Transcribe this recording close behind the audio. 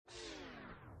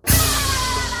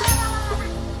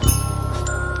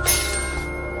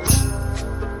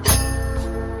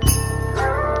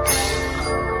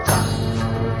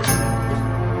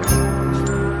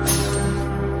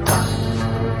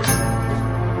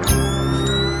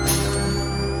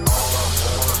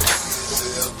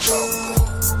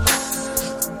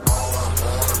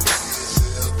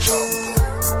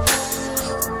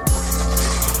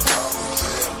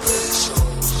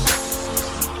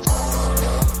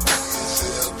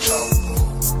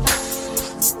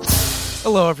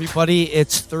Hello, everybody.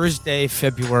 It's Thursday,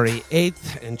 February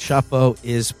 8th, and Chapo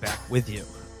is back with you.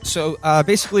 So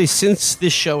basically, since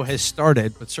this show has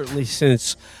started, but certainly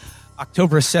since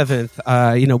October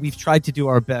 7th, we've tried to do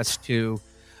our best to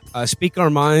speak our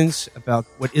minds about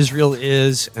what Israel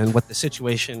is and what the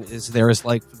situation is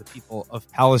like for the people of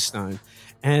Palestine.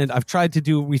 And we've tried to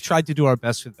do our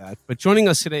best with that. But joining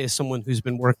us today is someone who's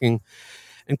been working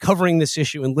and covering this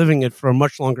issue and living it for a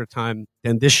much longer time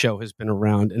than this show has been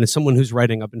around. And as someone whose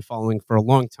writing I've been following for a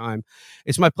long time,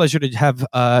 it's my pleasure to have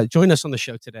join us on the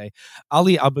show today,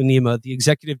 Ali Abunimah, the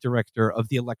executive director of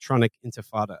the Electronic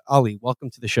Intifada. Ali,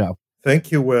 welcome to the show.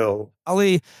 Thank you, Will.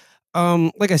 Ali,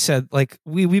 like I said,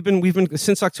 we've been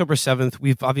since October 7th.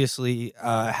 We've obviously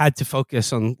had to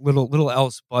focus on little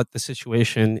else but the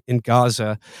situation in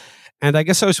Gaza. And I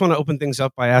guess I just want to open things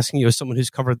up by asking you, as someone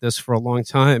who's covered this for a long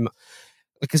time,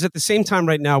 because at the same time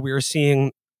right now, we are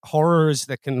seeing horrors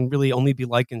that can really only be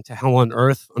likened to hell on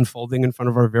earth unfolding in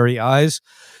front of our very eyes.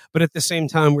 But at the same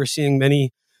time, we're seeing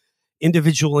many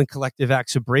individual and collective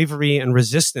acts of bravery and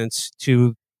resistance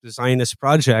to the Zionist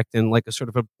project, and like a sort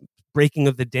of a breaking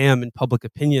of the dam in public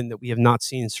opinion that we have not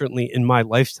seen, certainly in my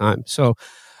lifetime. So,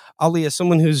 Ali, as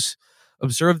someone who's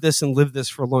observed this and lived this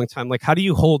for a long time, like, how do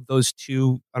you hold those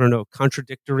two,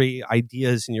 contradictory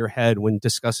ideas in your head when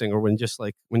discussing, or when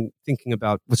thinking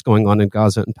about what's going on in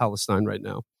Gaza and Palestine right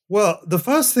now? Well, the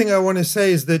first thing I want to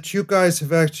say is that you guys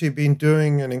have actually been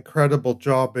doing an incredible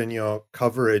job in your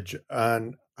coverage,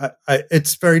 and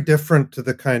it's very different to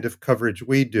the kind of coverage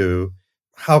we do.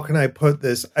 How can I put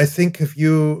this? I think of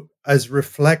you as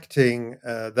reflecting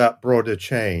that broader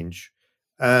change.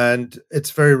 And it's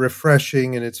very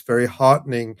refreshing and it's very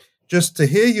heartening just to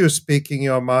hear you speaking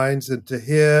your minds, and to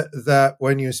hear that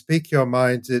when you speak your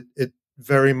minds, it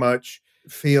very much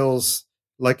feels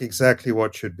like exactly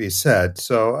what should be said.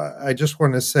 So I just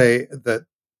want to say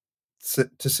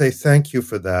thank you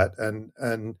for that,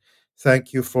 and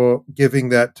thank you for giving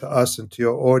that to us and to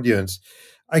your audience.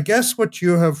 I guess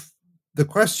the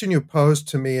question you posed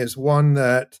to me is one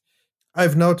that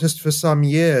I've noticed for some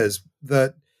years,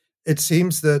 that it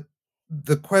seems that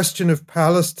the question of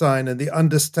Palestine and the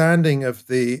understanding of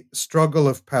the struggle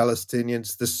of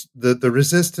Palestinians, the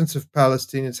resistance of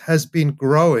Palestinians, has been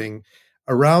growing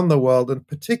around the world, and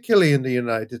particularly in the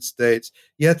United States.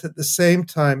 Yet at the same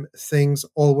time, things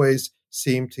always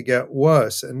seem to get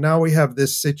worse. And now we have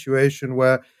this situation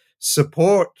where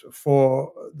support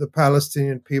for the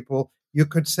Palestinian people, you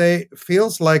could say,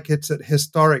 feels like it's at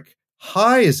historic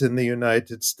highs in the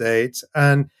United States.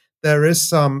 And there is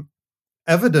some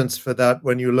evidence for that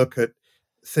when you look at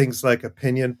things like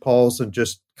opinion polls and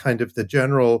just kind of the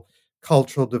general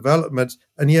cultural developments.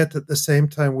 And yet at the same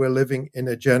time, we're living in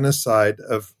a genocide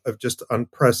of just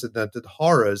unprecedented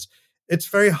horrors. It's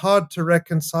very hard to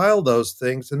reconcile those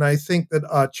things. And I think that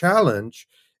our challenge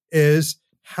is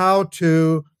how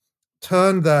to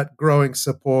turn that growing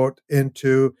support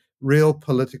into real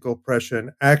political pressure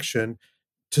and action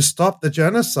to stop the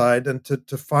genocide and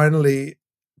to finally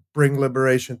bring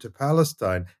liberation to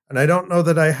Palestine. And I don't know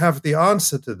that I have the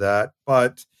answer to that,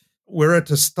 but we're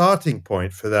at a starting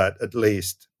point for that, at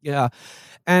least. Yeah.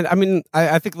 And I mean,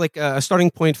 I think like a starting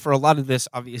point for a lot of this,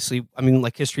 obviously, I mean,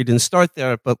 like, history didn't start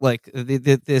there, but like it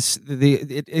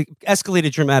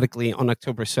escalated dramatically on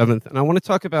October 7th. And I want to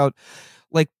talk about,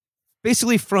 like,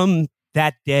 basically from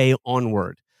that day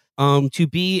onward, to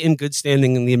be in good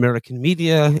standing in the American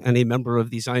media and a member of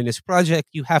the Zionist project,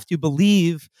 you have to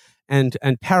believe and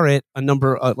parrot a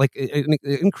number of, like, an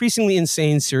increasingly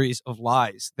insane series of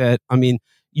lies that, I mean,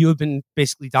 you have been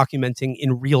basically documenting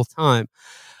in real time.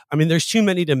 I mean, there's too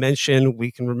many to mention.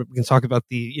 We can talk about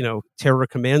the, Terror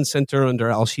Command Center under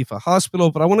Al-Shifa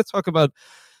Hospital, but I want to talk about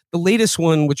the latest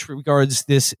one, which regards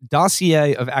this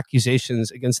dossier of accusations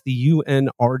against the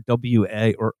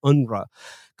UNRWA, or UNRWA.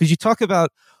 Because you talk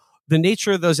about the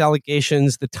nature of those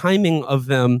allegations, the timing of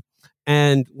them,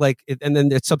 and then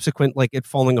the subsequent, it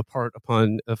falling apart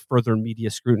upon further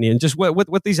media scrutiny, and just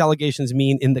what these allegations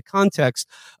mean in the context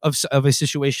of a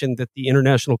situation that the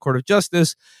International Court of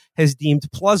Justice has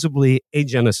deemed plausibly a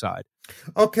genocide.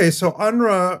 Okay, so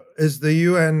UNRWA is the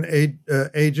UN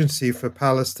Agency for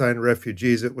Palestine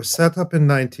Refugees. It was set up in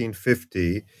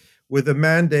 1950 with a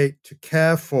mandate to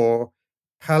care for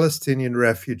Palestinian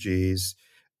refugees.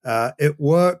 It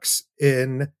works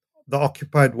in the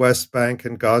occupied West Bank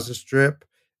and Gaza Strip,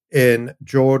 in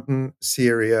Jordan,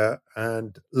 Syria,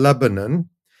 and Lebanon.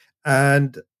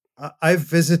 And I've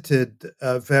visited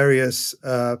various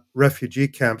refugee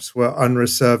camps where UNRWA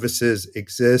services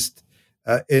exist,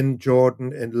 in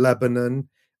Jordan, in Lebanon.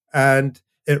 And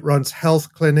it runs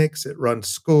health clinics, it runs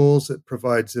schools, it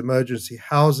provides emergency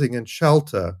housing and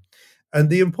shelter. And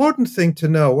the important thing to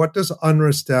know, what does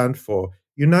UNRWA stand for?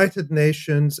 United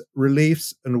Nations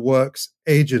Reliefs and Works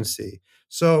Agency.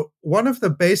 So one of the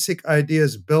basic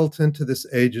ideas built into this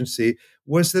agency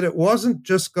was that it wasn't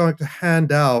just going to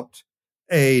hand out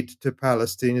aid to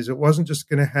Palestinians. It wasn't just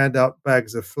going to hand out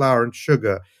bags of flour and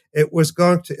sugar. It was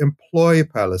going to employ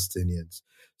Palestinians.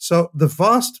 So the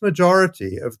vast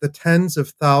majority of the tens of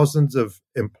thousands of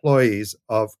employees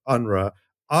of UNRWA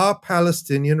are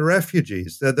Palestinian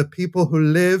refugees. They're the people who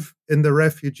live in the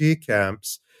refugee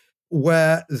camps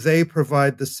where they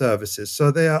provide the services.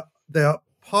 So they are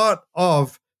part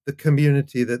of the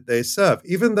community that they serve,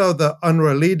 even though the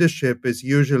UNRWA leadership is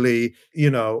usually,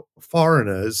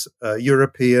 foreigners,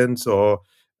 Europeans or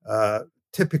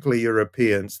typically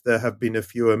Europeans. There have been a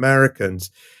few Americans.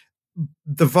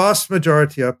 The vast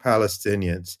majority are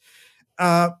Palestinians.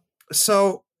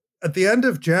 So at the end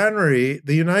of January,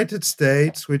 the United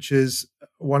States, which is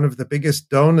one of the biggest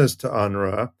donors to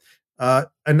UNRWA,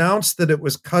 announced that it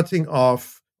was cutting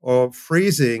off or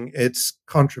freezing its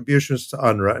contributions to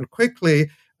UNRWA. And quickly,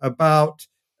 about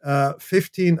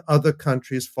 15 other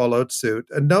countries followed suit.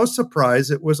 And no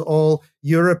surprise, it was all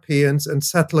Europeans and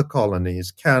settler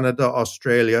colonies, Canada,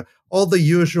 Australia, all the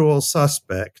usual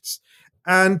suspects.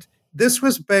 And this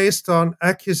was based on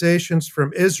accusations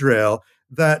from Israel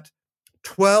that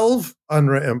 12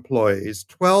 UNRWA employees,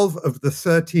 12 of the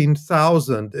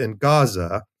 13,000 in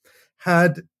Gaza,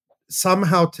 had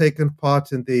somehow taken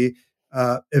part in the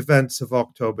events of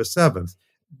October 7th.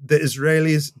 The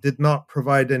Israelis did not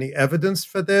provide any evidence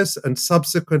for this, and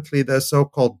subsequently their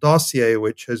so-called dossier,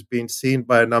 which has been seen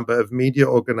by a number of media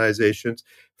organizations,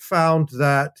 found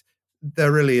that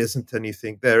there really isn't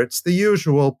anything there. It's the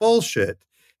usual bullshit.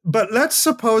 But let's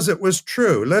suppose it was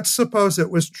true. Let's suppose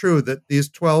it was true that these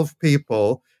 12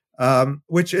 people,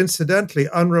 which incidentally,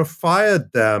 UNRWA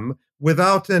fired them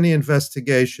without any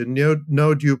investigation,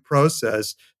 no due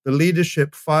process. The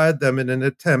leadership fired them in an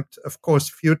attempt, of course,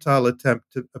 futile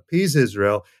attempt to appease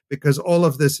Israel, because all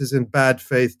of this is in bad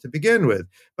faith to begin with.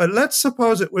 But let's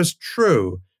suppose it was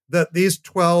true that these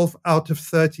 12 out of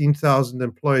 13,000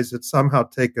 employees had somehow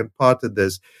taken part in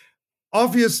this.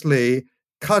 Obviously,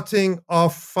 cutting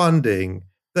off funding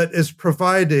that is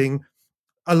providing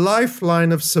a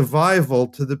lifeline of survival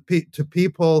to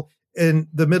people in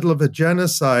the middle of a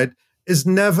genocide is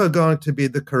never going to be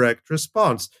the correct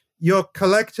response. You're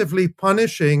collectively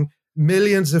punishing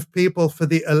millions of people for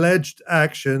the alleged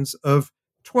actions of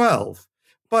 12.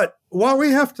 But what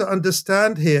we have to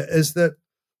understand here is that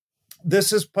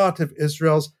this is part of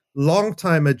Israel's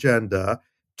long-time agenda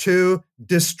to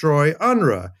destroy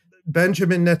UNRWA.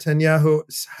 Benjamin Netanyahu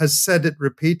has said it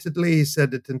repeatedly. He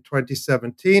said it in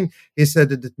 2017. He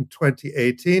said it in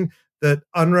 2018, that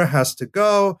UNRWA has to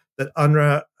go, that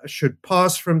UNRWA should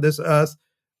pass from this earth.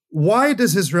 Why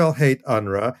does Israel hate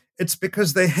UNRWA? It's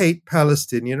because they hate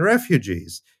Palestinian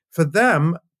refugees. For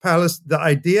them, the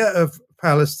idea of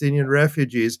Palestinian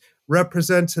refugees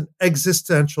represents an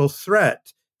existential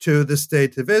threat to the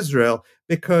state of Israel,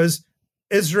 because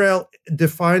Israel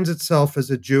defines itself as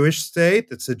a Jewish state.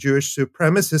 It's a Jewish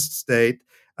supremacist state.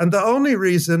 And the only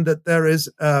reason that there is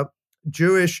a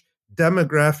Jewish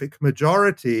demographic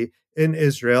majority in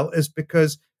Israel is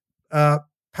because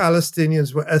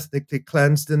Palestinians were ethnically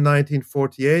cleansed in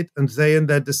 1948, and they and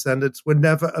their descendants were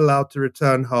never allowed to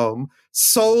return home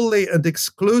solely and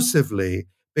exclusively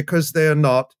because they are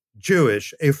not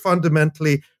Jewish, a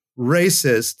fundamentally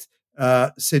racist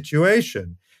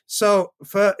situation. So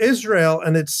for Israel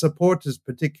and its supporters,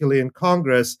 particularly in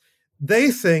Congress,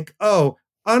 they think,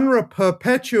 UNRWA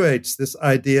perpetuates this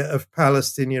idea of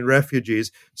Palestinian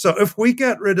refugees. So if we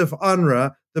get rid of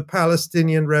UNRWA, the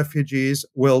Palestinian refugees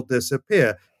will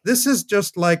disappear. This is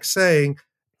just like saying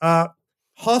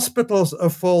hospitals are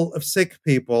full of sick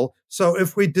people. So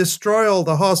if we destroy all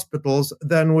the hospitals,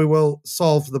 then we will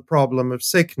solve the problem of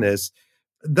sickness.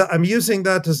 I'm using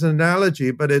that as an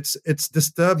analogy, but it's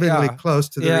disturbingly close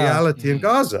to the reality in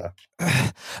Gaza.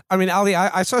 I mean, Ali,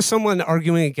 I saw someone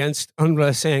arguing against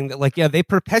UNRWA saying that, they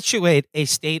perpetuate a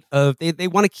state of, they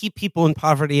want to keep people in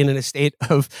poverty and in a state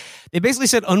of, they basically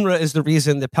said UNRWA is the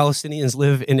reason that Palestinians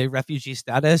live in a refugee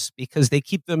status, because they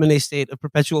keep them in a state of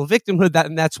perpetual victimhood.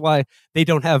 And that's why they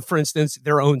don't have, for instance,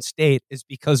 their own state, is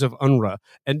because of UNRWA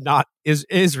and not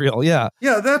Israel. Yeah.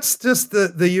 Yeah, that's just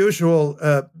the usual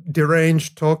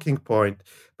deranged talking point.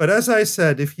 But as I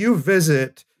said, if you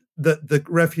visit the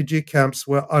refugee camps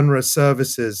where UNRWA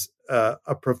services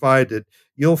are provided,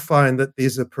 you'll find that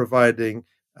these are providing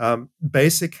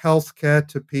basic health care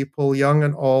to people, young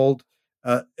and old.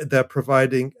 They're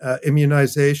providing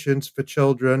immunizations for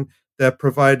children. They're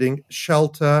providing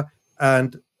shelter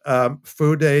and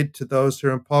food aid to those who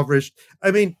are impoverished.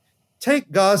 I mean,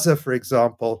 take Gaza, for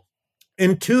example.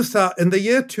 In the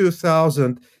year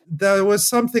 2000, there was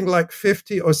something like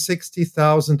 50 or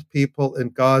 60,000 people in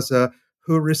Gaza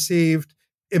who received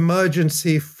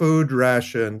emergency food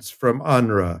rations from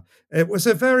UNRWA. It was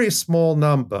a very small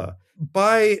number.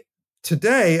 By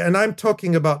today, and I'm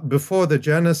talking about before the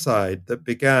genocide that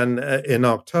began in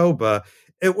October,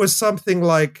 it was something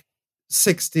like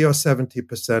 60 or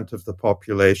 70% of the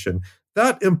population.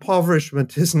 That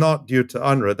impoverishment is not due to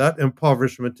UNRWA. That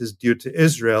impoverishment is due to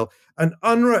Israel. And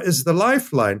UNRWA is the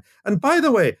lifeline. And by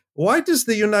the way, why does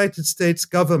the United States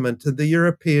government and the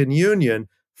European Union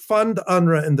fund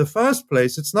UNRWA in the first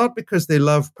place? It's not because they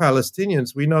love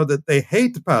Palestinians. We know that they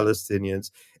hate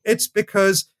Palestinians. It's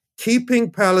because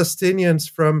keeping Palestinians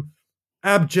from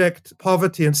abject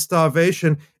poverty and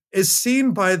starvation is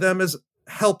seen by them as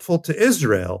helpful to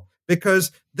Israel,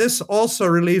 because this also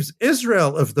relieves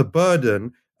Israel of the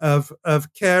burden of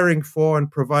caring for and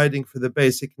providing for the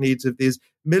basic needs of these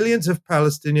millions of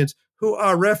Palestinians who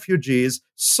are refugees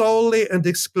solely and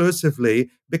exclusively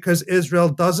because Israel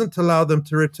doesn't allow them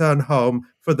to return home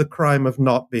for the crime of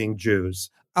not being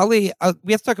Jews. Ali,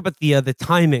 we have to talk about the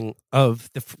timing of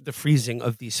the freezing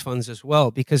of these funds as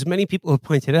well, because many people have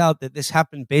pointed out that this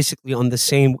happened basically on the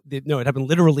same, no, it happened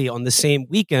literally on the same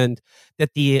weekend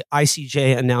that the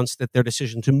ICJ announced that their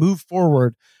decision to move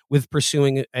forward with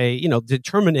pursuing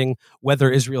determining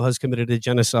whether Israel has committed a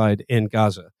genocide in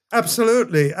Gaza.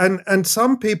 Absolutely. And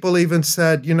some people even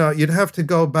said, you'd have to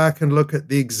go back and look at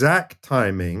the exact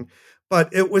timing, but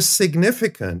it was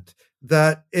significant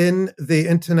that in the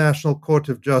International Court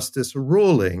of Justice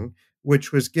ruling,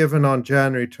 which was given on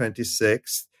January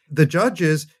 26th, the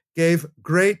judges gave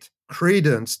great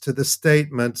credence to the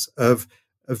statements of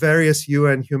various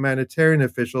UN humanitarian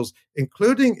officials,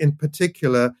 including in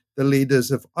particular the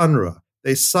leaders of UNRWA.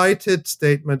 They cited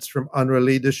statements from UNRWA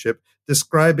leadership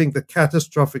describing the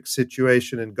catastrophic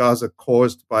situation in Gaza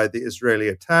caused by the Israeli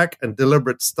attack and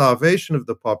deliberate starvation of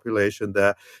the population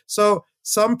there. So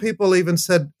some people even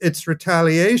said it's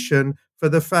retaliation for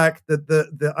the fact that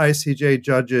the ICJ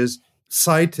judges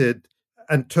cited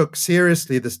and took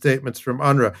seriously the statements from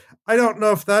UNRWA. I don't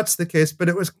know if that's the case, but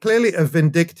it was clearly a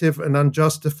vindictive and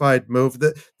unjustified move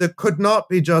that could not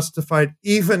be justified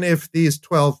even if these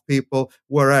 12 people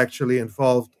were actually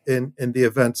involved in the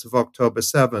events of October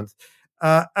 7th.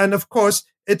 And of course,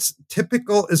 it's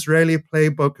typical Israeli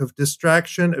playbook of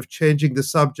distraction, of changing the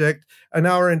subject, and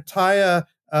our entire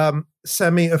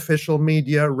semi-official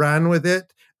media ran with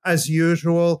it, as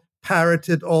usual,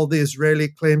 parroted all the Israeli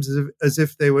claims as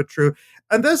if they were true.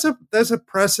 And there's a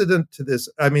precedent to this.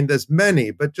 I mean, there's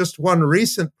many, but just one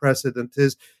recent precedent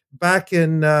is back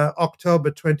in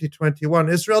October 2021,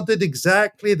 Israel did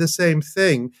exactly the same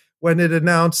thing when it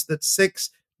announced that 6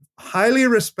 highly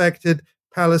respected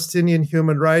Palestinian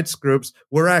human rights groups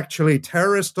were actually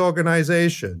terrorist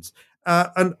organizations.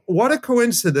 And what a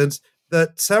coincidence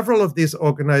that several of these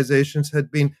organizations had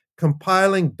been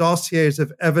compiling dossiers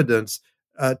of evidence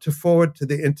to forward to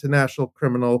the International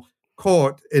Criminal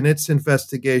Court in its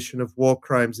investigation of war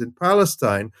crimes in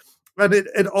Palestine. And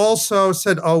it also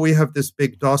said, we have this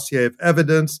big dossier of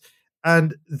evidence.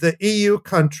 And the EU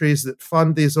countries that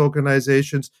fund these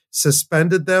organizations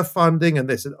suspended their funding, and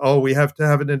they said, we have to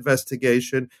have an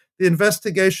investigation. The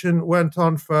investigation went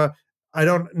on for, I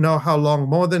don't know how long,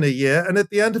 more than a year. And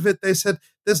at the end of it, they said,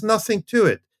 there's nothing to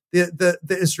it. The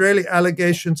Israeli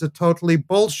allegations are totally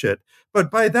bullshit. But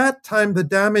by that time, the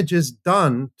damage is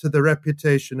done to the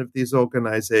reputation of these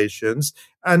organizations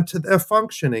and to their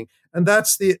functioning. And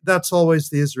that's always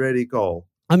the Israeli goal.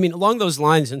 I mean, along those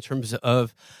lines, in terms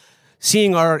of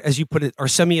seeing our, as you put it, our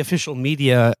semi-official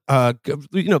media,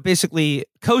 basically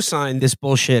co-sign this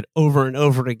bullshit over and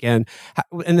over again.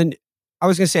 And then I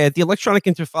was going to say, at the Electronic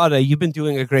Intifada, you've been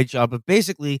doing a great job of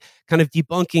basically kind of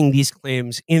debunking these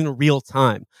claims in real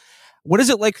time. What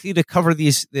is it like for you to cover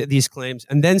these claims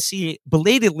and then see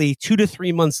belatedly 2 to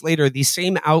 3 months later, these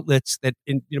same outlets that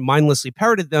mindlessly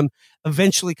parroted them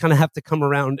eventually kind of have to come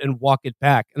around and walk it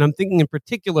back? And I'm thinking in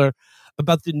particular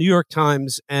about the New York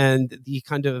Times and the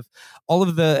kind of all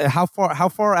of the how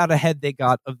far out ahead they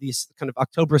got of these kind of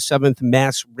October 7th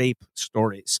mass rape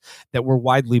stories that were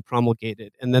widely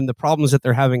promulgated, and then the problems that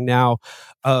they're having now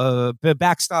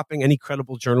backstopping any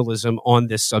credible journalism on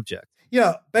this subject.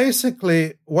 Yeah,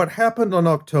 basically what happened on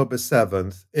October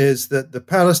 7th is that the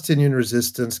Palestinian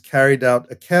resistance carried out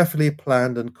a carefully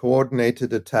planned and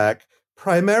coordinated attack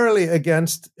primarily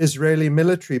against Israeli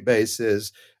military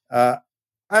bases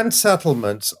and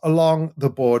settlements along the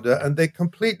border, and they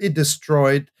completely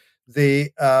destroyed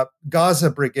the Gaza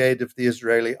brigade of the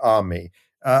Israeli army.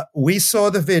 We saw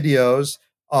the videos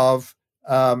of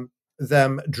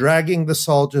them dragging the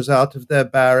soldiers out of their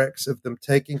barracks, of them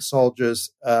taking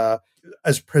soldiers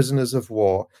as prisoners of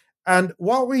war. And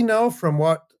what we know from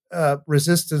what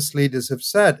resistance leaders have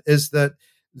said is that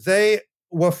they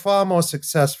were far more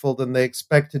successful than they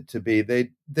expected to be.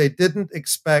 They didn't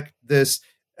expect this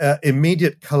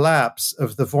immediate collapse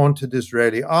of the vaunted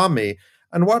Israeli army.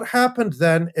 And what happened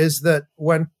then is that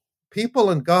when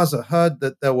people in Gaza heard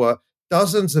that there were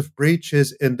dozens of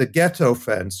breaches in the ghetto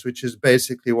fence, which is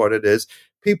basically what it is,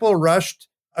 people rushed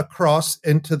across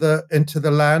into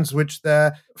the lands which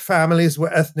their families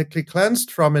were ethnically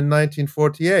cleansed from in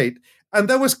 1948. And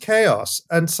there was chaos.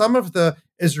 And some of the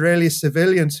Israeli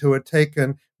civilians who were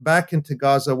taken back into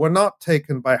Gaza were not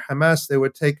taken by Hamas. They were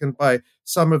taken by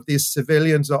some of these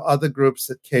civilians or other groups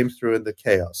that came through in the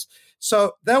chaos.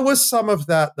 So there was some of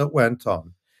that went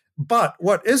on. But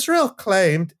what Israel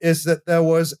claimed is that there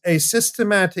was a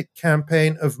systematic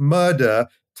campaign of murder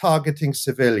targeting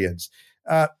civilians.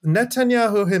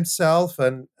 Netanyahu himself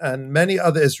and many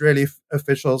other Israeli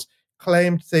officials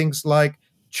claimed things like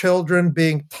children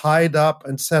being tied up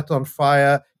and set on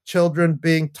fire, children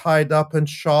being tied up and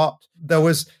shot. There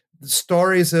was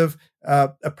stories of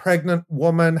a pregnant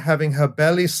woman having her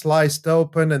belly sliced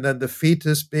open and then the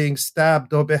fetus being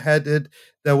stabbed or beheaded.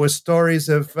 There were stories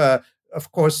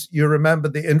of course, you remember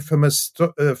the infamous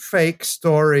fake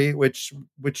story, which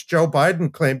Joe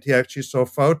Biden claimed he actually saw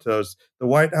photos. The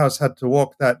White House had to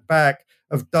walk that back,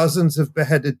 of dozens of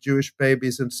beheaded Jewish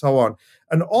babies and so on.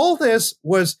 And all this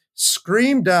was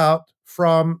screamed out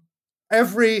from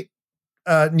every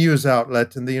news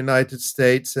outlet in the United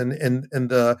States and in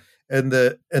the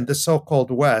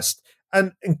so-called West,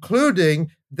 and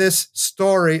including this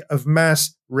story of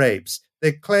mass rapes.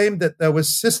 They claimed that there was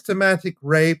systematic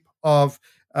rape of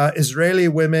Israeli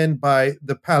women by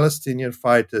the Palestinian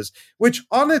fighters, which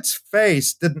on its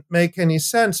face didn't make any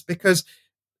sense because,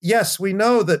 yes, we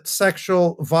know that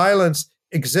sexual violence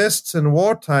exists in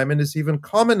wartime and is even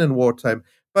common in wartime,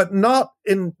 but not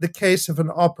in the case of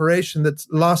an operation that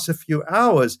lasts a few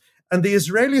hours. And the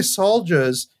Israeli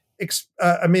soldiers,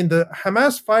 the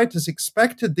Hamas fighters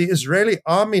expected the Israeli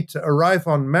army to arrive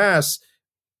en masse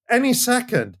any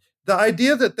second. The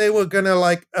idea that they were going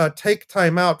to take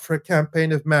time out for a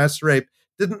campaign of mass rape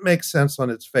didn't make sense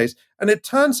on its face. And it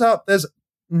turns out there's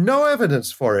no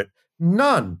evidence for it.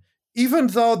 None. Even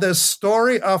though there's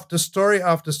story after story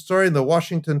after story in the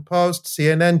Washington Post,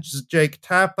 CNN's Jake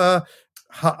Tapper,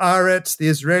 Haaretz, the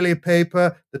Israeli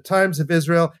paper, the Times of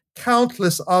Israel,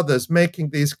 countless others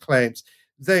making these claims.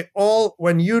 They all,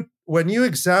 when you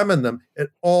examine them,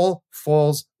 it all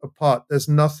falls apart. There's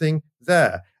nothing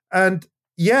there. And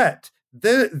yet,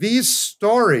 these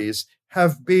stories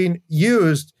have been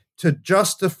used to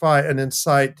justify and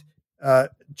incite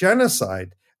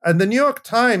genocide. And the New York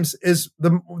Times is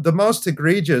the most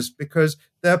egregious because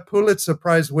their Pulitzer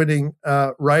Prize-winning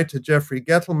writer, Jeffrey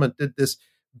Gettleman, did this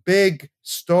big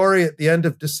story at the end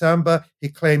of December. He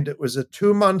claimed it was a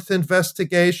 2-month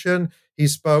investigation. He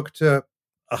spoke to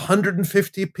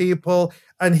 150 people,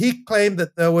 and he claimed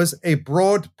that there was a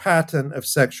broad pattern of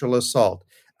sexual assault.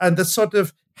 And the sort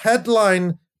of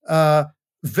headline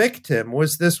victim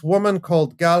was this woman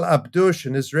called Gal Abdush,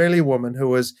 an Israeli woman who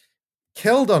was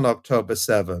killed on October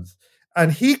 7th.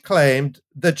 And he claimed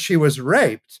that she was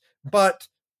raped. But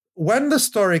when the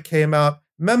story came out,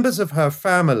 members of her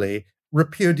family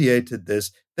repudiated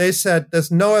this. They said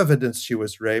there's no evidence she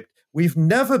was raped. We've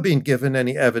never been given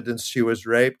any evidence she was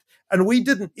raped. And we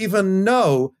didn't even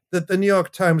know that the New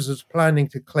York Times was planning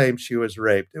to claim she was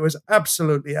raped. It was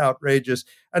absolutely outrageous.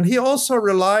 And he also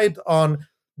relied on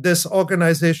this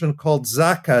organization called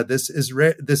Zaka,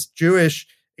 this Jewish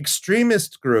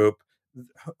extremist group,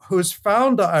 whose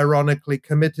founder, ironically,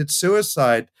 committed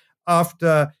suicide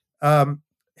after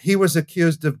he was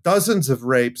accused of dozens of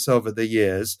rapes over the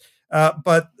years.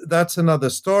 But that's another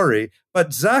story. But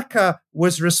Zaka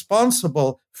was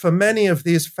responsible for many of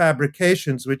these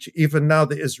fabrications, which even now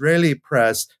the Israeli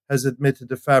press has admitted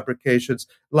to fabrications,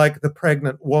 like the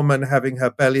pregnant woman having her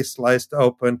belly sliced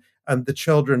open and the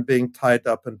children being tied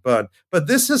up and burned. But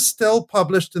this is still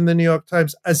published in the New York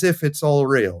Times as if it's all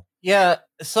real. Yeah,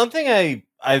 something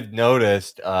I've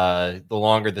noticed the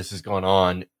longer this has gone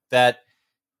on, that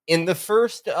in the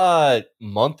first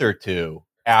month or two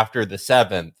after the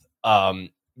 7th,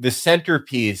 the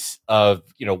centerpiece of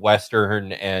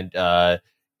Western and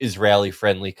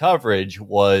Israeli-friendly coverage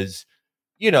was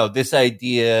this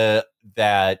idea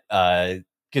that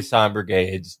Qassam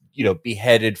brigades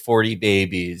beheaded 40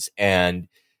 babies, and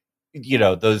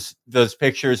those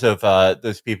pictures of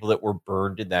those people that were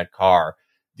burned in that car.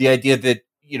 The idea that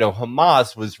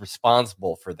Hamas was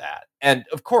responsible for that. And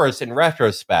of course, in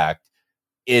retrospect,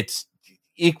 it's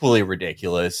equally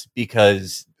ridiculous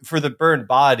because for the burned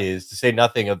bodies, to say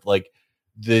nothing of like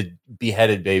the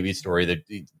beheaded baby story that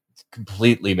it's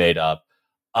completely made up,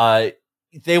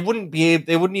 they wouldn't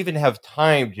even have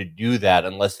time to do that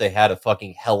unless they had a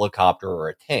fucking helicopter or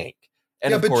a tank.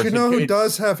 And yeah, of but course, who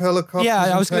does have helicopters? Yeah, I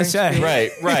and was going to tanks?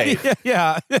 say. Right.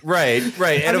 Yeah. Right.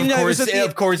 And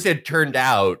of course, it turned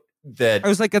out that I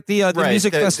was like at the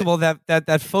music festival,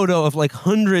 that photo of like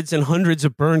hundreds and hundreds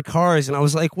of burned cars, and I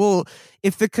was like, well,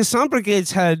 if the Qassam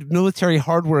brigades had military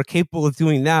hardware capable of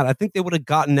doing that, I think they would have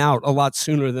gotten out a lot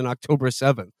sooner than October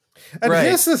 7th. And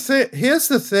here's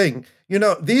the thing.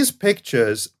 These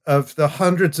pictures of the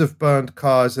hundreds of burned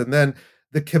cars and then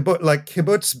the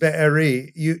kibbutz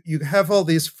Be'eri, you have all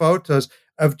these photos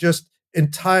of just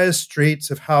entire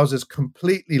streets of houses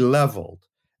completely leveled.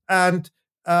 And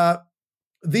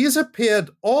these appeared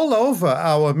all over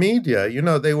our media.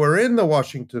 They were in the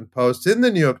Washington Post, in the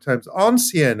New York Times, on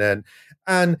CNN.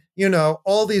 And,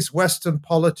 all these Western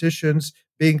politicians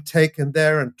being taken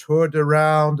there and toured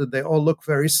around, and they all look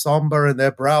very somber and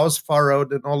their brows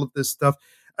furrowed and all of this stuff.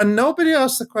 And nobody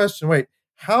asked the question, wait,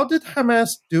 how did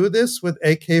Hamas do this with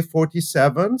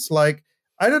AK-47s? Like,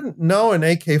 I didn't know an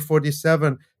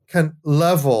AK-47 can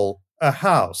level a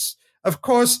house. Of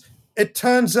course, it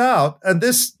turns out, and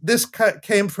this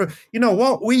came from,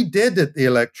 what we did at the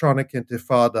Electronic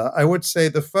Intifada, I would say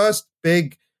the first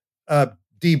big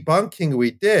debunking we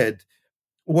did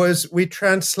was we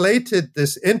translated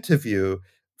this interview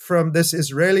from this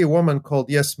Israeli woman called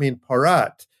Yasmin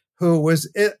Porat, who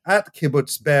was at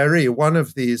Kibbutz Be'eri, one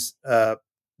of these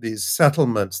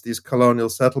settlements, these colonial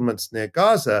settlements near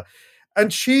Gaza.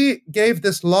 And she gave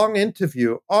this long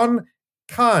interview on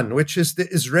Kan, which is the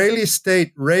Israeli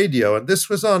state radio. And this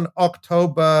was on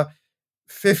October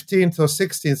 15th or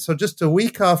 16th, so just a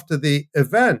week after the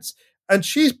events. And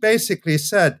she basically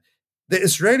said, the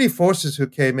Israeli forces who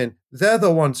came in, they're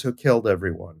the ones who killed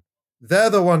everyone. They're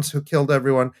the ones who killed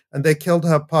everyone, and they killed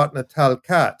her partner, Tal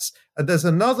Katz. And there's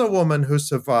another woman who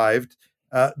survived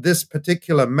this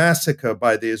particular massacre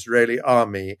by the Israeli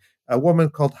army, a woman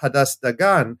called Hadass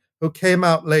Dagan, who came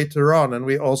out later on, and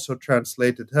we also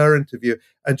translated her interview.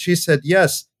 And she said,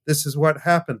 yes, this is what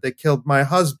happened. They killed my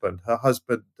husband, her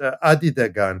husband, Adi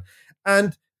Dagan.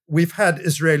 And we've had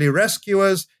Israeli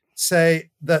rescuers say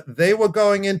that they were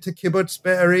going into Kibbutz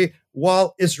Be'eri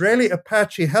while Israeli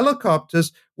Apache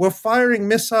helicopters were firing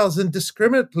missiles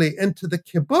indiscriminately into the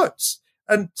kibbutz.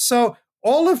 And so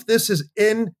all of this is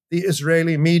in the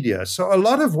Israeli media. So a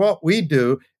lot of what we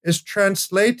do is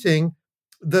translating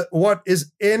what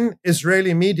is in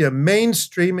Israeli media,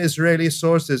 mainstream Israeli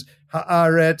sources,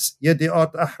 Haaretz,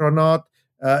 Yediot Ahronot,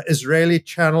 Israeli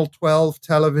Channel 12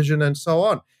 television, and so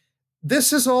on.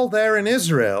 This is all there in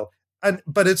Israel.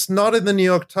 But it's not in the New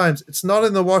York Times. It's not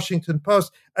in the Washington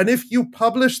Post. And if you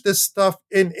publish this stuff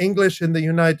in English in the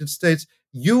United States,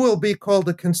 you will be called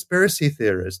a conspiracy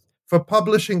theorist for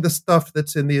publishing the stuff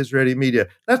that's in the Israeli media.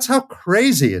 That's how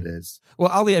crazy it is. Well,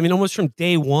 Ali, I mean, almost from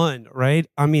day one, right?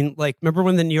 I mean, like, remember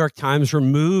when the New York Times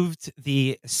removed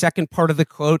the second part of the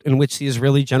quote in which the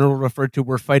Israeli general referred to,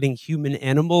 "we're fighting human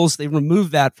animals"? They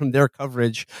removed that from their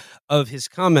coverage of his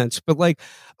comments. But like,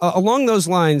 along those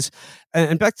lines,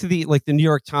 and back to the New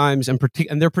York Times and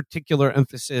their particular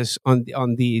emphasis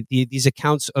on these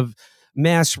accounts of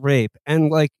mass rape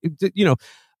and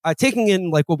taking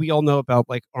in like what we all know about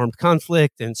like armed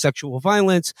conflict and sexual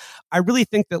violence, I really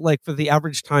think that like for the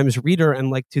average Times reader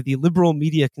and like to the liberal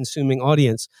media consuming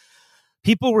audience,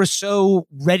 people were so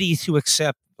ready to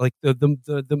accept like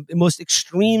the most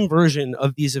extreme version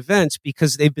of these events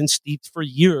because they've been steeped for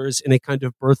years in a kind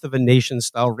of birth of a nation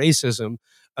style racism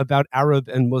about Arab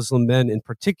and Muslim men in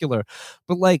particular.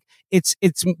 But like it's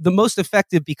the most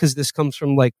effective because this comes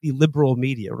from like the liberal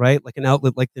media, right? Like an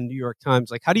outlet like the New York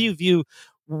Times. Like, how do you view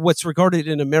what's regarded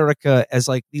in America as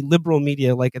like the liberal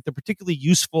media, like at the particularly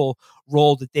useful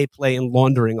role that they play in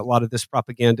laundering a lot of this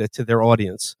propaganda to their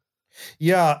audience?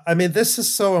 Yeah, I mean, this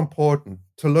is so important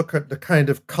to look at the kind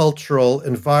of cultural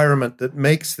environment that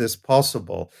makes this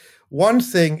possible. One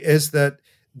thing is that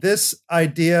this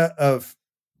idea of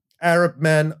Arab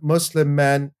men, Muslim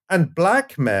men, and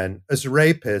black men as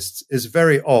rapists is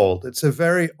very old. It's a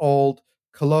very old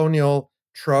colonial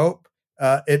trope.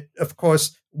 Of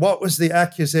course, what was the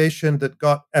accusation that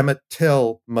got Emmett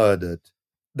Till murdered?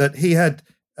 That he had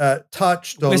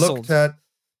touched or looked at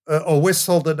or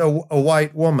whistled at a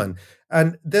white woman.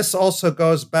 And this also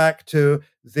goes back to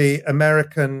the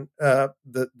American,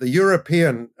 the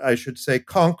European, I should say,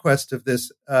 conquest of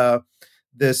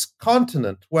this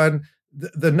continent, when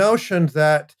the notion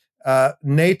that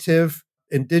native,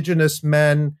 indigenous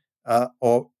men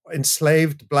or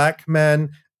enslaved black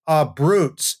men are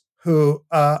brutes who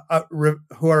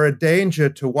are a danger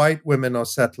to white women or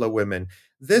settler women.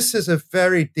 This is a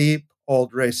very deep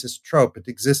old racist trope. It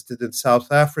existed in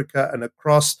South Africa and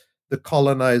across the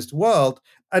colonized world.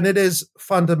 And it is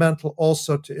fundamental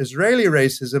also to Israeli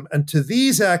racism and to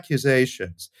these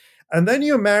accusations. And then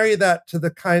you marry that to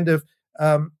the kind of,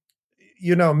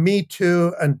 Me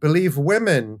Too and Believe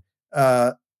Women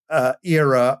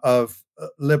era of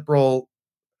liberal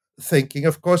thinking.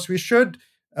 Of course, we should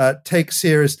take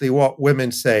seriously what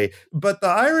women say. But the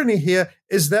irony here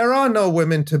is there are no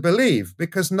women to believe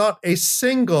because not a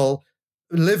single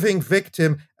living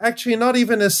victim, actually not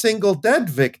even a single dead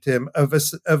victim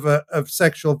of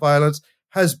sexual violence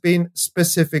has been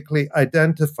specifically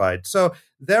identified. So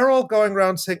they're all going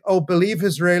around saying, "Oh, believe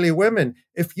Israeli women.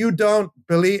 If you don't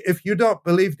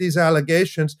believe these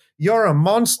allegations, you're a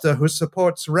monster who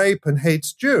supports rape and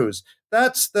hates Jews."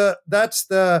 That's the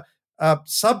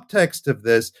subtext of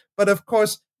this. But of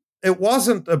course, it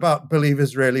wasn't about believe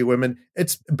Israeli women.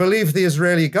 It's believe the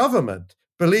Israeli government,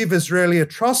 believe Israeli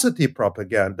atrocity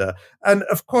propaganda. And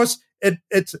of course,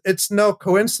 it's no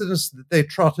coincidence that they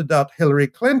trotted out Hillary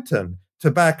Clinton to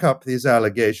back up these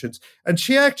allegations. And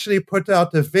she actually put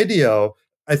out a video,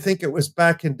 I think it was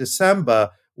back in December,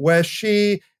 where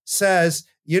she says,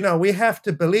 we have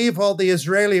to believe all the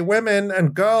Israeli women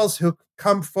and girls who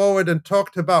come forward and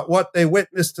talked about what they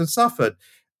witnessed and suffered.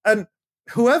 And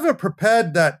whoever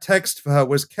prepared that text for her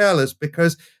was careless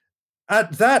because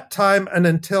at that time and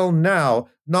until now,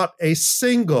 not a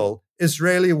single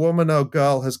Israeli woman or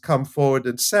girl has come forward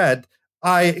and said,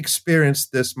 "I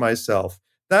experienced this myself."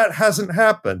 That hasn't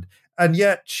happened. And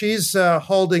yet she's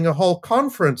holding a whole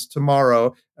conference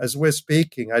tomorrow as we're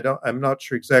speaking. I'm not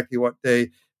sure exactly what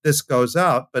day this goes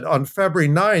out, but on February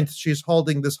 9th, she's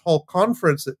holding this whole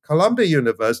conference at Columbia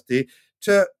University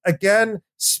to again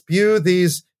spew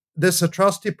this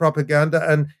atrocity propaganda.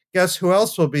 And guess who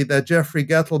else will be there? Jeffrey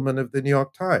Gettleman of the New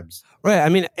York Times. Right. I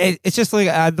mean, it's just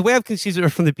like the way I've conceived it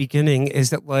from the beginning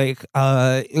is that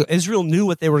Israel knew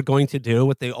what they were going to do,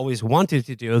 what they always wanted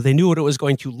to do. They knew what it was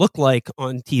going to look like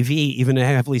on TV, even in a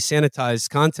heavily sanitized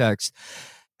context.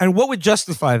 And what would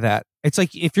justify that? It's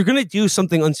like if you're going to do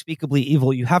something unspeakably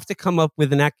evil, you have to come up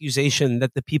with an accusation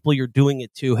that the people you're doing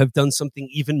it to have done something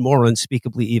even more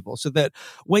unspeakably evil. So that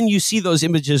when you see those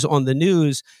images on the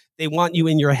news, they want you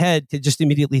in your head to just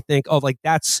immediately think, oh,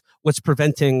 that's what's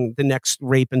preventing the next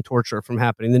rape and torture from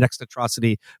happening, the next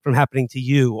atrocity from happening to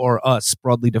you or us,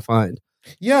 broadly defined.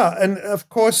 Yeah, and of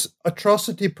course,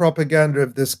 atrocity propaganda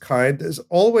of this kind is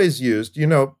always used.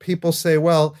 People say,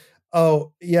 well,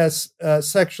 oh, yes,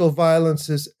 sexual violence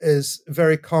is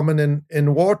very common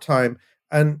in wartime,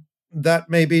 and that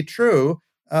may be true,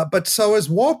 but so is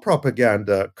war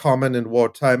propaganda common in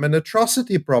wartime and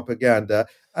atrocity propaganda,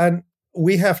 and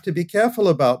we have to be careful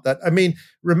about that. I mean,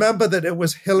 remember that it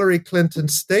was Hillary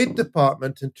Clinton's State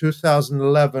Department in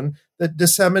 2011 that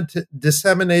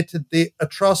disseminated the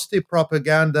atrocity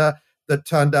propaganda that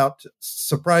turned out,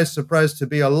 surprise, surprise, to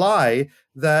be a lie,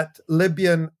 that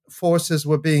Libyan forces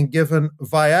were being given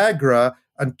Viagra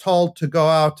and told to go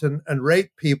out and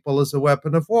rape people as a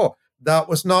weapon of war. That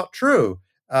was not true.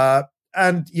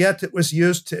 And yet it was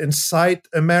used to incite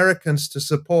Americans to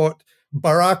support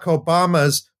Barack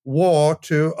Obama's war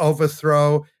to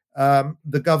overthrow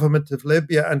the government of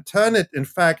Libya and turn it, in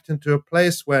fact, into a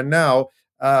place where now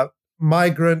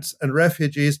migrants and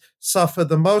refugees suffer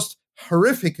the most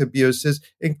horrific abuses,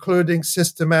 including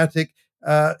systematic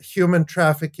human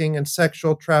trafficking and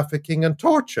sexual trafficking and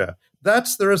torture.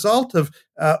 That's the result of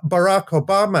Barack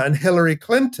Obama and Hillary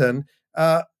Clinton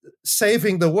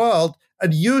saving the world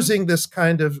and using this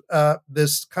kind of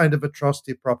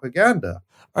atrocity propaganda.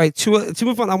 All right, to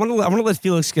move on, I want to let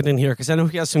Felix get in here because I know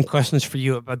he has some questions for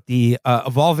you about the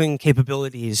evolving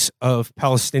capabilities of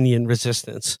Palestinian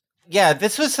resistance. Yeah,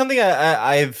 this was something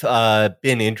I've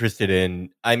been interested in.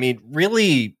 I mean,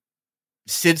 really,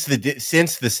 since the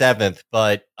 7th,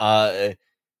 but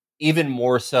even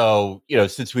more so,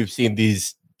 since we've seen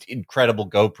these incredible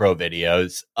GoPro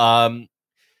videos.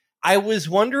 I was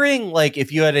wondering,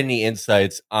 if you had any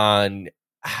insights on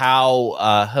how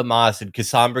Hamas and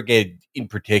Qassam Brigade in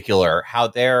particular, how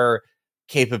their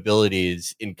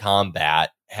capabilities in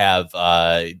combat have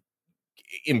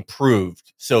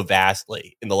improved so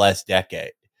vastly in the last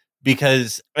decade.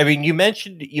 Because, I mean, you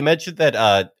mentioned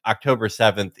that October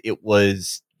 7th, it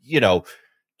was,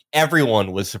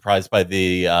 everyone was surprised by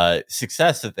the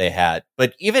success that they had.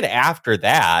 But even after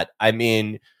that, I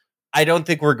mean, I don't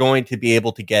think we're going to be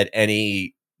able to get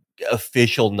any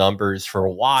official numbers for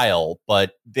a while,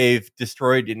 but they've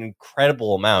destroyed an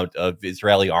incredible amount of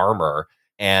Israeli armor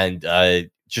and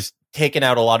just taken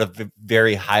out a lot of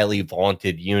very highly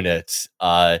vaunted units.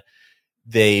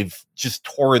 They've just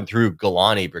torn through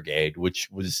Golani Brigade, which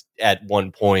was at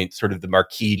one point sort of the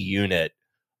marquee unit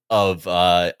of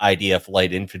IDF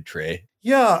light infantry.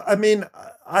 Yeah, I mean,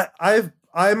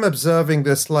 I'm observing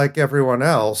this like everyone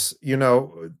else.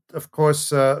 Of course,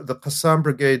 the Qassam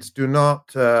brigades do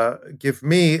not give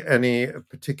me any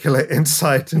particular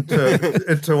insight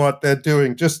into what they're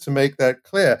doing, just to make that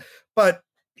clear. But,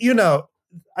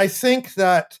 I think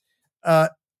that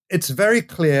it's very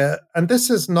clear, and this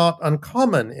is not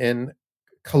uncommon in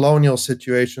colonial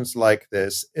situations like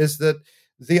this, is that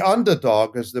the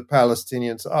underdog, as the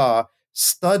Palestinians are,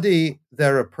 study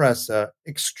their oppressor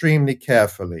extremely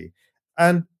carefully.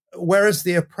 And whereas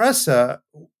the oppressor,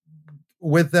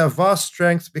 with their vast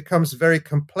strength, becomes very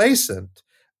complacent,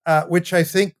 which I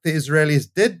think the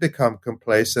Israelis did become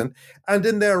complacent. And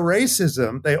in their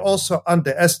racism, they also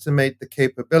underestimate the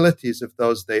capabilities of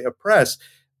those they oppress.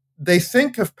 They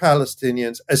think of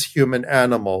Palestinians as human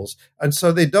animals. And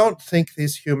so they don't think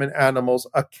these human animals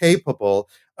are capable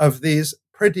of these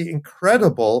pretty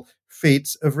incredible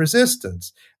feats of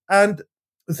resistance. And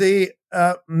the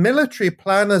military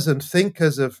planners and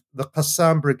thinkers of the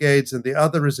Qassam brigades and the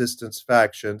other resistance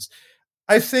factions,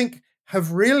 I think,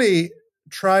 have really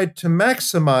tried to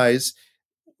maximize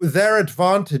their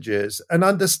advantages and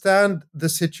understand the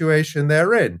situation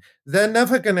they're in. They're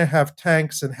never going to have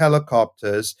tanks and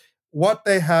helicopters. What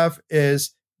they have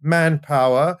is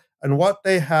manpower, and what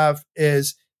they have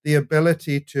is the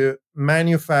ability to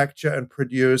manufacture and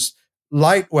produce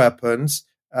light weapons,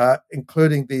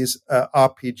 including these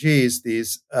RPGs,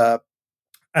 these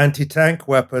anti-tank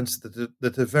weapons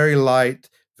that are very light,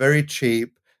 very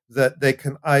cheap, that they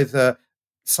can either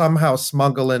somehow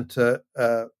smuggle into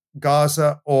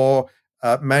Gaza or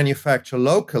manufacture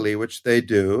locally, which they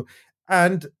do,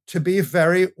 and to be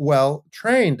very well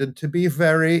trained and to be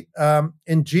very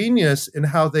ingenious in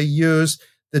how they use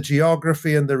the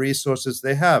geography and the resources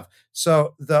they have.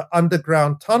 So the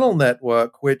underground tunnel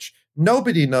network, which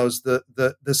nobody knows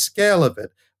the scale of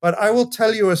it. But I will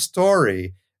tell you a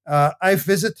story. I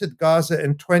visited Gaza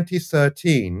in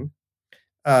 2013,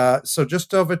 so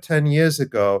just over 10 years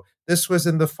ago. This was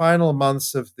in the final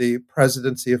months of the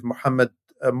presidency of Mohammed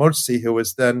Morsi, who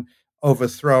was then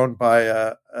overthrown by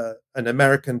an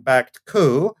American-backed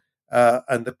coup,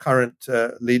 and the current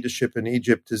leadership in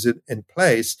Egypt is in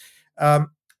place.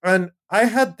 And I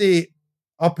had the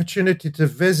opportunity to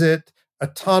visit a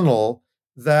tunnel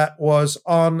that was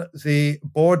on the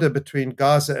border between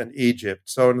Gaza and Egypt,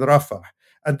 so in Rafah.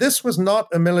 And this was not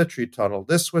a military tunnel.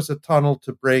 This was a tunnel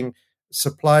to bring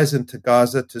supplies into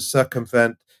Gaza to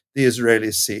circumvent the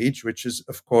Israeli siege, which is,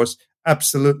 of course,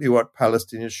 absolutely what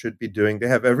Palestinians should be doing. They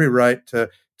have every right to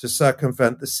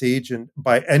circumvent the siege and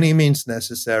by any means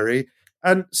necessary.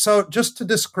 And so just to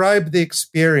describe the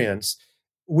experience,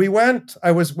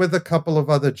 I was with a couple of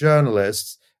other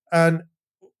journalists, and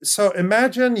so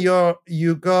imagine you're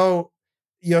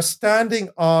standing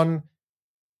on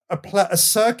a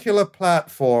circular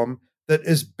platform that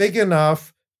is big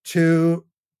enough to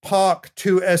park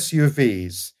two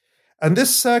SUVs. And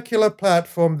this circular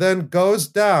platform then goes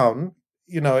down,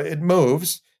 it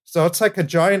moves. So it's like a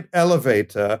giant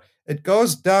elevator. It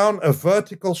goes down a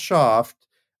vertical shaft.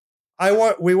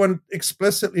 We weren't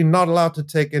explicitly not allowed to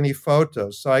take any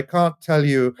photos, so I can't tell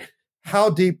you how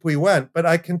deep we went. But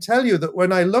I can tell you that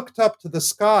when I looked up to the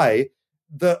sky,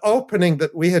 the opening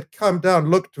that we had come down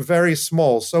looked very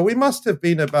small. So we must have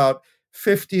been about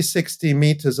 50, 60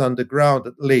 meters underground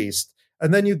at least.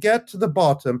 And then you get to the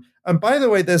bottom. And by the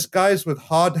way, there's guys with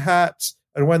hard hats.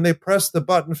 And when they press the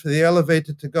button for the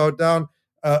elevator to go down,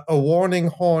 a warning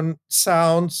horn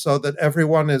sounds so that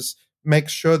everyone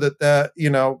makes sure that they're,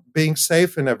 being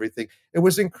safe and everything. It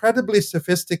was incredibly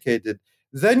sophisticated.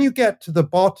 Then you get to the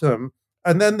bottom,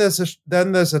 and then there's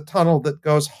a tunnel that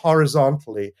goes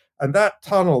horizontally. And that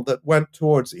tunnel that went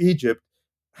towards Egypt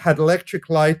had electric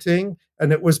lighting,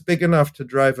 and it was big enough to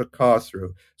drive a car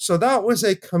through. So that was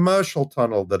a commercial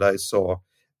tunnel that I saw.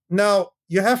 Now,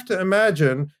 you have to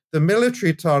imagine the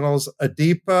military tunnels are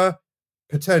deeper,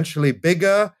 potentially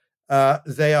bigger.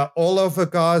 They are all over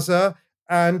Gaza,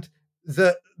 and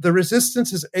the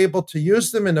resistance is able to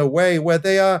use them in a way where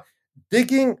they are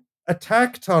digging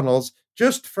attack tunnels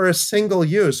just for a single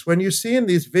use. When you see in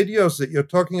these videos that you're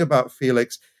talking about,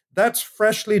 Felix, that's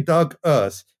freshly dug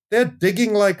earth. They're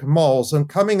digging like moles and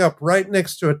coming up right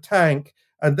next to a tank,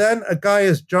 and then a guy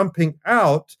is jumping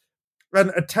out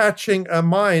and attaching a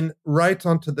mine right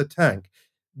onto the tank.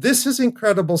 This is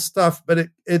incredible stuff, but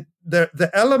the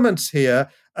elements here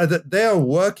are that they are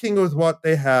working with what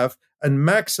they have and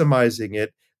maximizing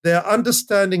it. They're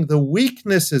understanding the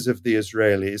weaknesses of the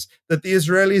Israelis, that the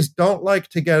Israelis don't like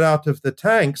to get out of the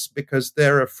tanks because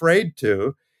they're afraid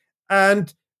to.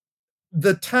 And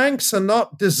the tanks are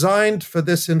not designed for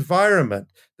this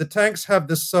environment. The tanks have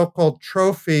this so-called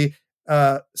trophy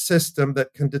system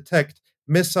that can detect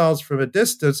missiles from a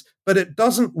distance, but it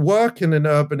doesn't work in an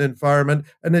urban environment,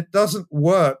 and it doesn't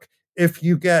work if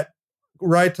you get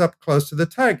right up close to the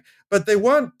tank. But they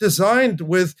weren't designed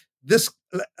with this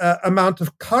amount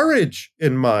of courage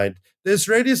in mind. The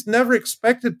Israelis never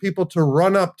expected people to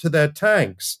run up to their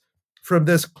tanks from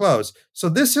this close. So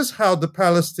this is how the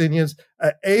Palestinians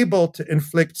are able to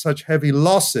inflict such heavy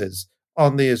losses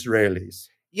on the Israelis.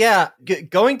 Yeah,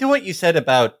 going to what you said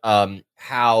about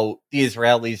how the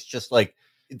Israelis just like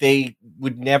they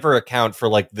would never account for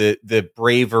like the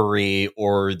bravery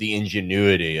or the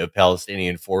ingenuity of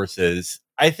Palestinian forces.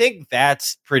 I think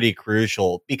that's pretty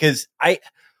crucial because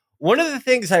one of the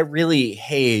things I really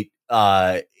hate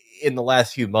in the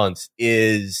last few months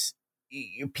is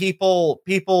people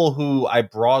who I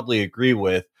broadly agree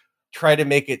with try to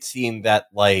make it seem that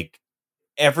like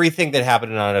everything that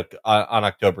happened on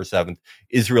October 7th,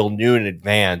 Israel knew in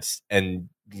advance and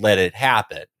let it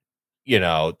happen. You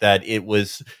know, that it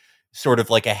was sort of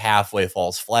like a halfway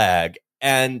false flag.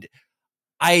 And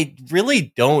I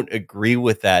really don't agree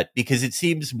with that because it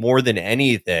seems more than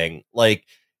anything like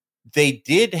they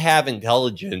did have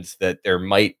intelligence that there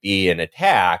might be an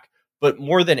attack, but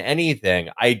more than anything,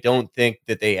 I don't think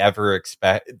that they ever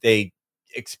expected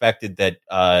that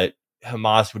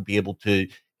Hamas would be able to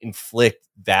inflict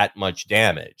that much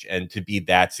damage and to be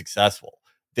that successful.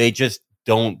 They just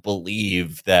don't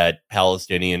believe that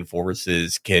Palestinian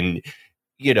forces can,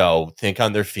 you know, think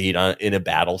on their feet in a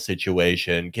battle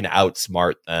situation, can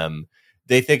outsmart them.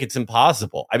 They think it's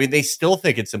impossible. I mean, they still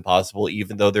think it's impossible,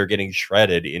 even though they're getting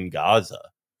shredded in Gaza.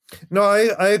 No,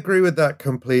 I agree with that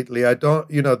completely. I don't,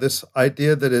 this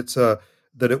idea that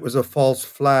that it was a false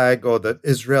flag or that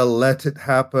Israel let it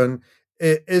happen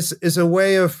is a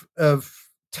way of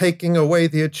taking away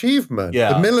the achievement,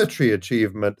 the military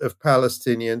achievement of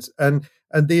Palestinians and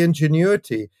the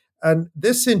ingenuity. And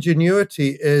this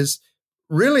ingenuity is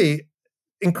really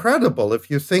incredible if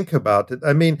you think about it.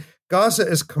 I mean, Gaza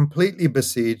is completely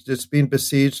besieged. It's been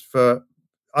besieged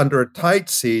under a tight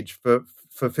siege for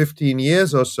 15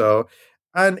 years or so,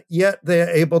 and yet they are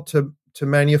able to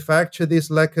manufacture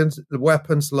these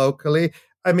weapons locally.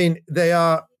 I mean, they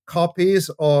are copies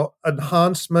or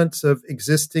enhancements of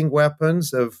existing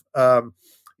weapons of,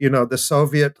 the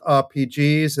Soviet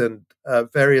RPGs and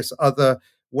various other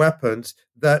weapons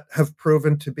that have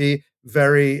proven to be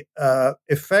very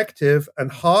effective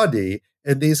and hardy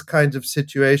in these kinds of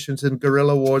situations in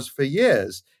guerrilla wars for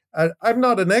years. I'm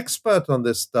not an expert on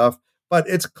this stuff, but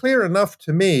it's clear enough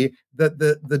to me that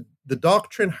the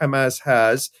doctrine Hamas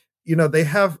has, they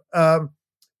have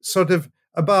sort of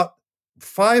about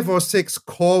 5 or 6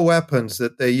 core weapons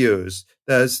that they use.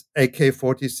 There's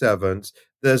AK-47s,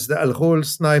 there's the Al-Ghul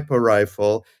sniper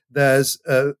rifle, there's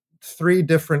 3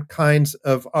 different kinds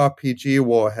of RPG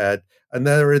warhead, and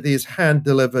there are these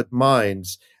hand-delivered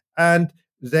mines. And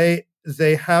they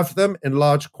have them in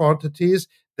large quantities.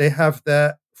 They have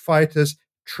their fighters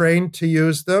trained to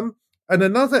use them. And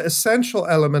another essential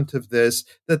element of this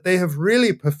that they have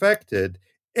really perfected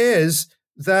is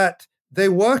that they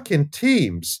work in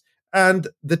teams, and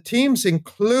the teams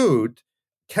include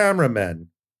cameramen.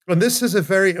 And this is a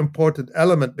very important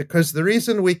element because the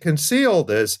reason we can see all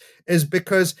this is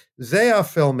because they are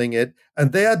filming it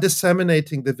and they are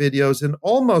disseminating the videos in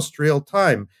almost real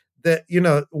time. That,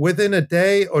 within a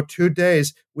day or 2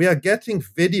 days, we are getting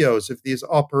videos of these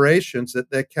operations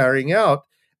that they're carrying out.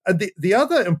 And the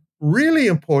other really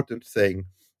important thing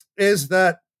is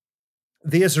that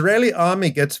the Israeli army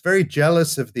gets very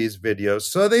jealous of these videos,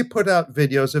 so they put out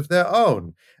videos of their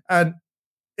own. And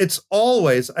it's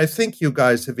always, I think you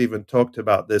guys have even talked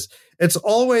about this, it's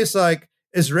always like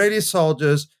Israeli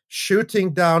soldiers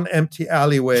shooting down empty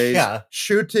alleyways,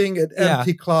 shooting at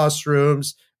empty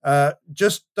classrooms,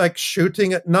 just like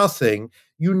shooting at nothing.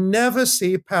 You never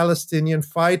see Palestinian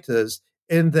fighters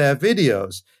in their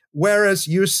videos, whereas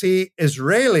you see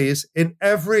Israelis in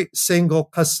every single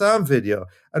Qassam video.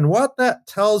 And what that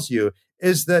tells you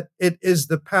is that it is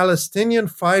the Palestinian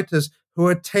fighters who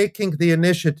are taking the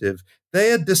initiative.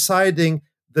 They are deciding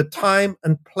the time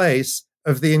and place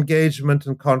of the engagement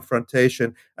and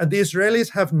confrontation. And the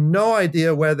Israelis have no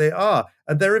idea where they are.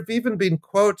 And there have even been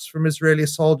quotes from Israeli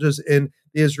soldiers in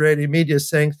the Israeli media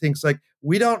saying things like,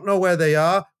 "We don't know where they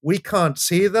are. We can't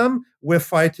see them. We're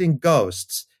fighting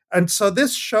ghosts." And so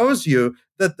this shows you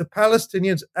that the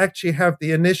Palestinians actually have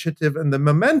the initiative and the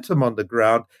momentum on the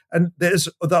ground. And there's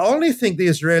the only thing the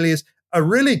Israelis are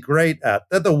really great at,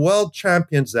 they're the world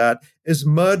champions at, is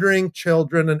murdering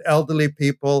children and elderly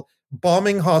people,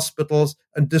 bombing hospitals,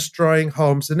 and destroying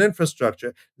homes and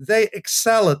infrastructure. They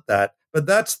excel at that, but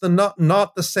that's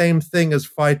not the same thing as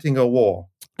fighting a war.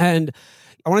 And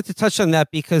I wanted to touch on that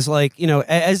because, like,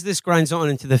 as this grinds on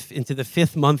into the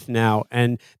fifth month now,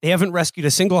 and they haven't rescued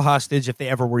a single hostage, if they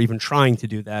ever were even trying to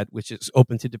do that, which is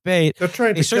open to debate. They're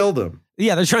trying to kill them.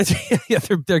 Yeah, they're trying to. Yeah,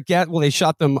 they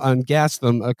shot them and gassed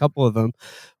them, a couple of them,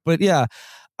 but yeah.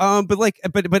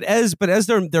 But as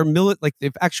they're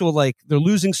they've actual, like, they're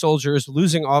losing soldiers,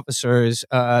 losing officers.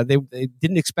 They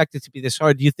didn't expect it to be this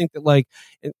hard. Do you think that, like,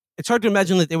 it's hard to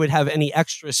imagine that they would have any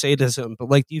extra sadism, but,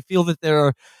 like, do you feel that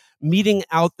they're meting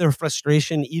out their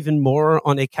frustration even more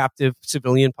on a captive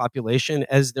civilian population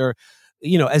as their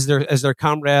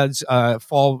comrades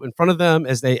fall in front of them,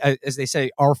 as they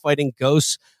say, are fighting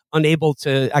ghosts, unable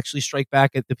to actually strike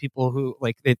back at the people who,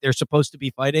 like, they're supposed to be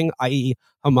fighting, i.e.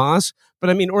 Hamas? But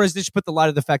I mean, or is this put the lie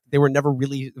to the fact that they were never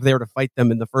really there to fight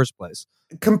them in the first place?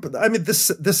 I mean, the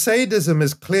sadism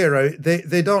is clear. Right?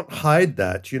 They don't hide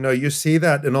that. You see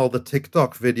that in all the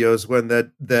TikTok videos when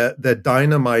they're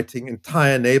dynamiting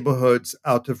entire neighborhoods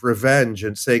out of revenge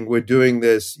and saying we're doing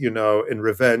this, in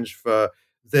revenge for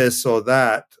this or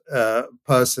that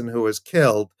person who was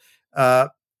killed.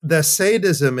 Their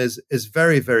sadism is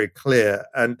very, very clear,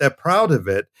 and they're proud of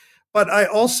it. But I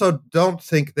also don't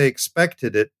think they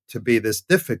expected it to be this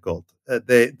difficult.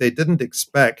 They didn't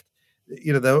expect.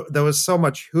 There was so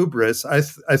much hubris. I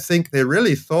think they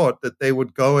really thought that they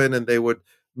would go in and they would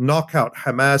knock out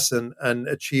Hamas and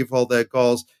achieve all their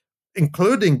goals,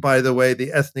 including, by the way,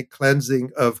 the ethnic cleansing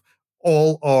of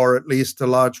all or at least a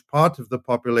large part of the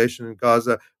population in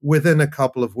Gaza within a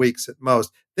couple of weeks at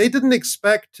most. They didn't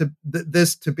expect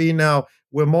this to be now.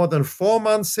 We're more than 4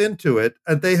 months into it,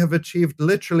 and they have achieved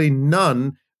literally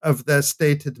none of their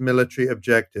stated military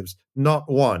objectives. Not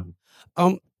one.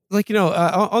 On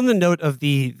the note of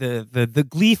the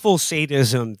gleeful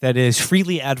sadism that is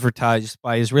freely advertised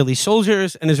by Israeli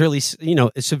soldiers and Israeli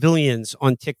civilians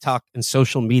on TikTok and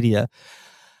social media.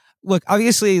 Look,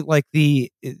 obviously, like,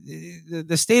 the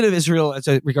state of Israel as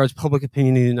it regards public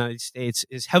opinion in the United States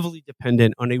is heavily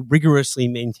dependent on a rigorously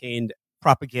maintained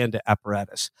propaganda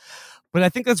apparatus. But I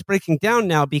think that's breaking down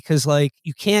now because, like,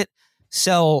 you can't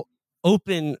sell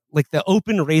open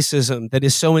racism that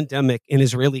is so endemic in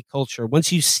Israeli culture.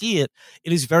 Once you see it,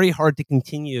 it is very hard to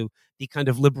continue the kind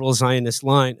of liberal Zionist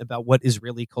line about what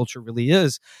Israeli culture really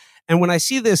is. And when I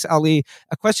see this, Ali,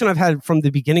 a question I've had from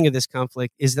the beginning of this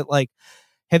conflict is that, like,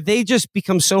 have they just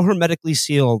become so hermetically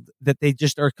sealed that they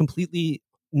just are completely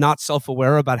not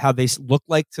self-aware about how they look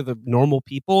like to the normal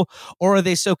people? Or are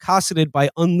they so cosseted by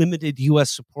unlimited U.S.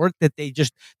 support that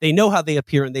they know how they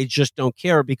appear and they just don't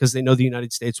care because they know the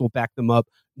United States will back them up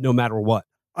no matter what?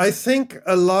 I think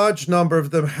a large number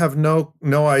of them have no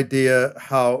idea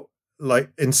how, like,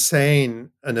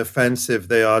 insane and offensive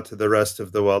they are to the rest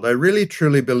of the world. I really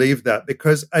truly believe that,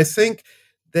 because I think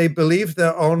they believe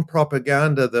their own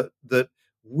propaganda that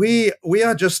we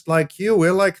are just like you.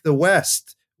 We're like the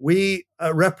West. We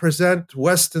represent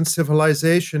Western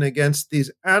civilization against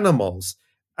these animals.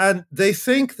 And they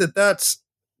think that that's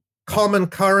common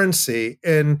currency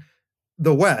in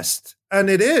the West. And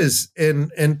it is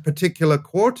in particular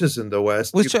quarters in the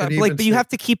West. But you have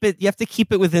to keep it. You have to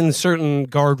keep it within certain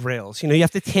guardrails. You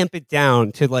have to tamp it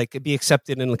down to, like, be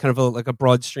accepted in kind of a like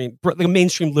a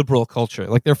mainstream liberal culture.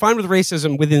 Like, they're fine with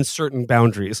racism within certain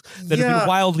boundaries that have been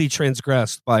wildly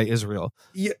transgressed by Israel.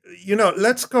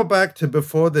 Let's go back to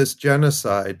before this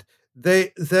genocide.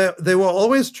 They were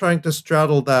always trying to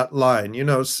straddle that line.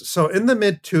 So in the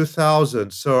mid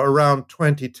 2000s, so around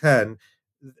 2010.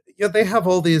 They have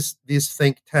all these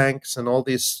think tanks and all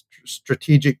these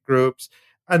strategic groups,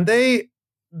 and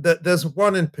there's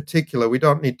one in particular. We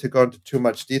don't need to go into too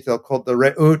much detail, called the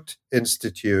Reut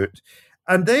Institute,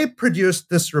 and they produced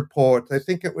this report. I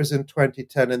think it was in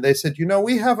 2010, and they said,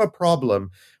 we have a problem.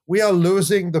 We are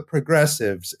losing the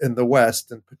progressives in the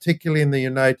West, and particularly in the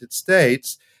United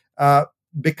States,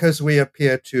 because we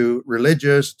appear too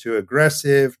religious, too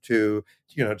aggressive,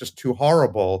 just too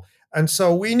horrible. And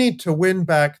so we need to win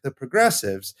back the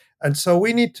progressives. And so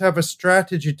we need to have a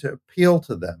strategy to appeal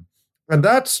to them. And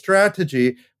that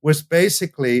strategy was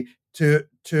basically to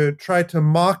try to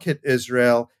market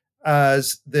Israel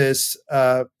as this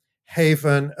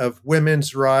haven of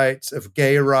women's rights, of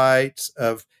gay rights,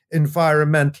 of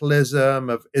environmentalism,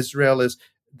 of Israel is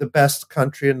the best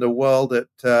country in the world at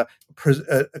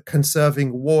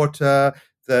conserving water,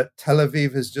 that Tel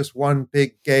Aviv is just one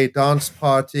big gay dance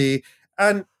party.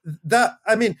 And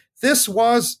this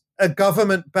was a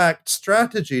government-backed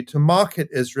strategy to market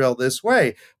Israel this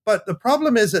way. But the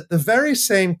problem is, at the very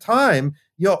same time,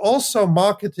 you're also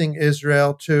marketing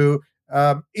Israel to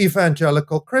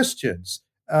evangelical Christians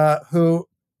who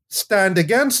stand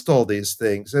against all these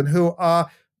things and who are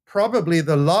probably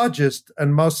the largest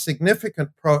and most significant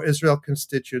pro-Israel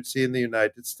constituency in the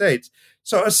United States.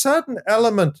 So a certain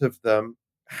element of them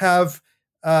have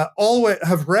always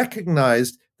have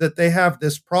recognized that they have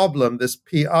this problem, this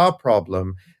PR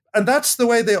problem, and that's the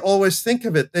way they always think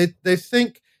of it. They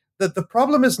think that the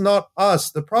problem is not us.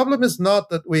 The problem is not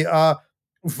that we are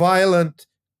violent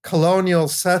colonial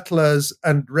settlers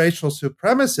and racial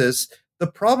supremacists. The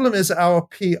problem is our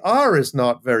PR is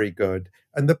not very good.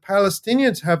 And the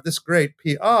Palestinians have this great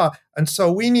PR. And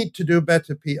so we need to do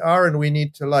better PR, and we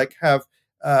need to have,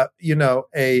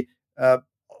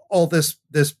 all this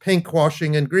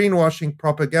pinkwashing and greenwashing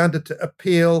propaganda to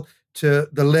appeal to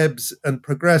the libs and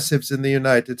progressives in the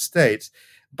United States.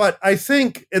 But I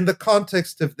think in the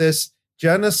context of this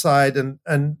genocide and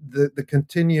the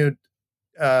continued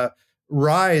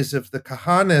rise of the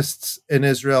Kahanists in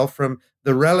Israel from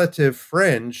the relative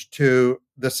fringe to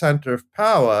the center of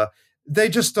power, they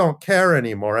just don't care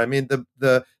anymore. I mean,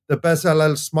 the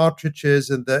Bezalel Smotriches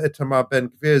and the Itamar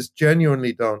Ben-Gvirs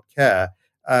genuinely don't care,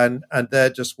 and they're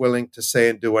just willing to say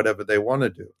and do whatever they want to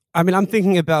do. I mean, I'm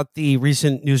thinking about the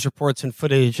recent news reports and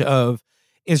footage of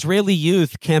Israeli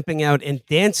youth camping out and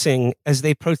dancing as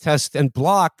they protest and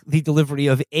block the delivery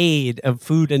of aid, of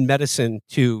food and medicine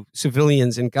to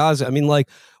civilians in Gaza. I mean,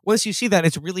 once you see that,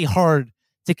 it's really hard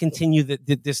to continue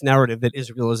this narrative that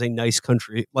Israel is a nice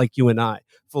country like you and I,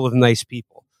 full of nice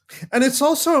people. And it's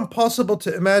also impossible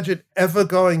to imagine ever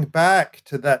going back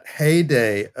to that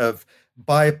heyday of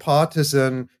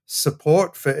bipartisan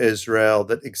support for Israel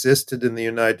that existed in the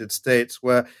United States,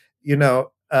 where,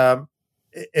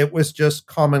 it was just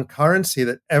common currency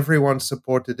that everyone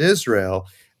supported Israel.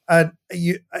 And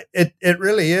it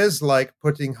really is like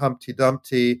putting Humpty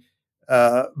Dumpty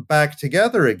back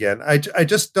together again. I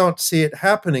just don't see it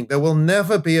happening. There will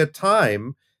never be a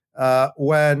time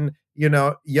when,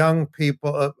 young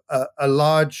people, a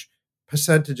large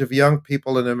percentage of young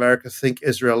people in America think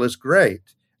Israel is great.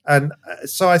 And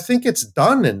so I think it's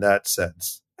done in that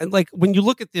sense. And when you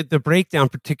look at the breakdown,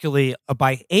 particularly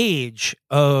by age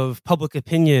of public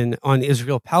opinion on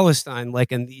Israel-Palestine,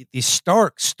 and the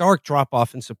stark drop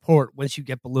off in support once you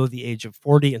get below the age of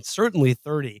 40 and certainly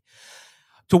 30,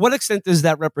 to what extent does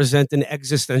that represent an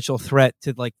existential threat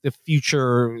to the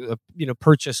future,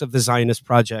 purchase of the Zionist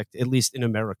project, at least in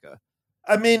America?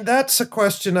 I mean, that's a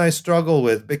question I struggle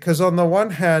with, because on the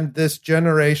one hand, this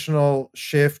generational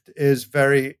shift is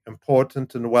very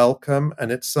important and welcome,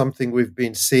 and it's something we've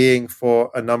been seeing for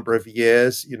a number of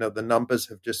years. The numbers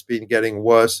have just been getting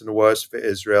worse and worse for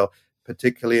Israel,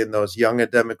 particularly in those younger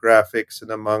demographics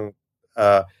and among,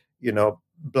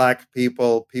 Black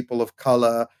people, people of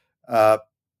color,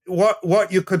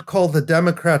 what you could call the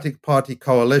Democratic Party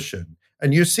coalition.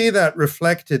 And you see that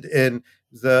reflected in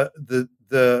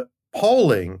the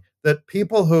polling, that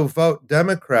people who vote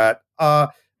Democrat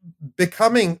are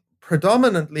becoming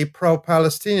predominantly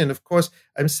pro-Palestinian. Of course,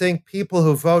 I'm saying people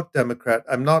who vote Democrat.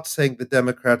 I'm not saying the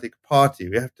Democratic Party.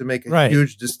 We have to make a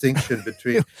huge distinction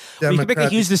between Democratic. You can make a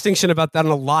huge distinction about that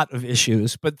on a lot of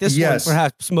issues, but this one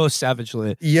perhaps most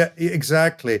savagely. Yeah,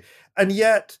 exactly. And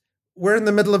yet we're in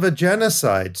the middle of a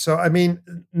genocide. So, I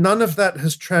mean, none of that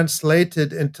has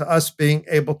translated into us being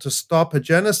able to stop a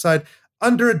genocide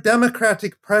under a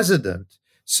Democratic president.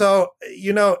 So,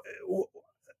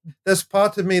 there's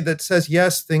part of me that says,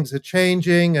 yes, things are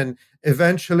changing, and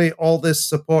eventually all this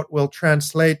support will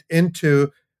translate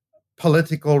into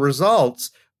political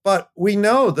results. But we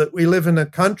know that we live in a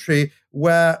country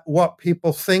where what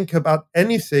people think about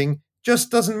anything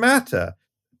just doesn't matter.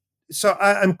 So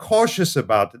I'm cautious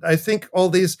about it. I think all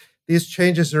these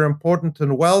changes are important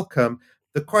and welcome.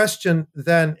 The question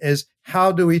then is,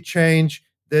 how do we change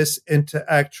this into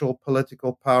actual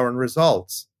political power and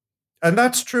results? And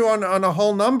that's true on a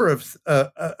whole number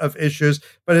of issues,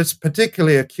 but it's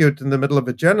particularly acute in the middle of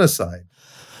a genocide.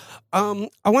 I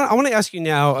want to ask you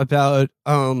now about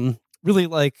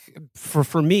really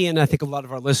for me, and I think a lot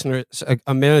of our listeners,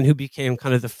 a man who became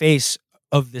kind of the face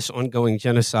of this ongoing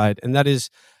genocide, and that is,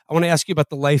 I want to ask you about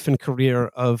the life and career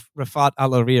of Rafat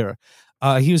Al-Arir.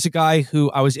 He was a guy who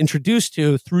I was introduced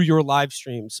to through your live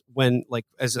streams when,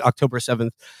 as October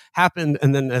 7th happened,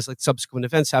 and then as subsequent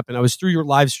events happened. I was through your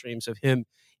live streams of him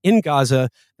in Gaza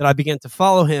that I began to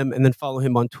follow him, and then follow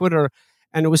him on Twitter.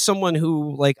 And it was someone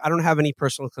who, I don't have any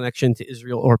personal connection to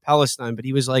Israel or Palestine, but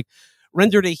he was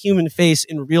rendered a human face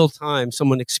in real time,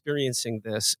 someone experiencing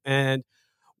this. And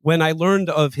when I learned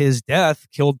of his death,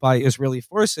 killed by Israeli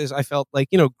forces, I felt like,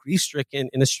 grief stricken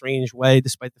in a strange way,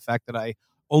 despite the fact that I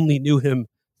only knew him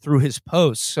through his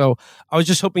posts. So I was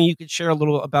just hoping you could share a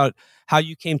little about how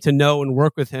you came to know and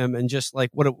work with him, and just like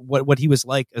what he was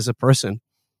like as a person,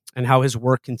 and how his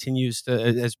work continues to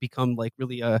has become like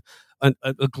really a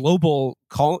global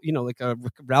call, like a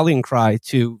rallying cry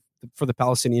for the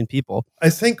Palestinian people.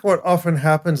 I think what often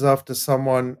happens after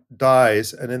someone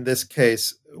dies, and in this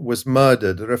case was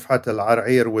murdered, Rifat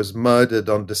al-Ar'ir was murdered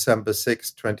on December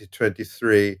 6,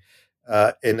 2023,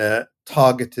 in a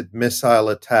targeted missile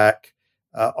attack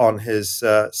on his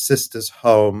sister's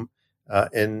home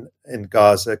in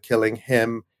Gaza, killing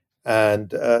him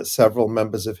and several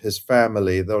members of his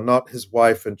family, though not his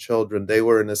wife and children. They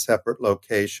were in a separate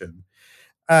location.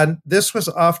 And this was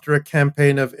after a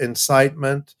campaign of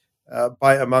incitement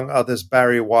by, among others,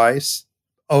 Barry Weiss,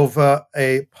 over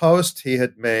a post he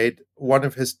had made, one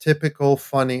of his typical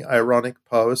funny, ironic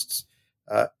posts.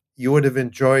 You would have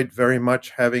enjoyed very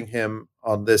much having him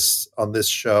on this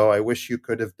show. I wish you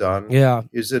could have done. Yeah.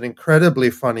 He's an incredibly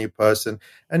funny person.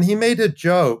 And he made a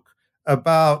joke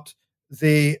about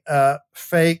the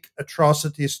fake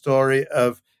atrocity story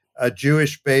of a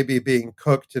Jewish baby being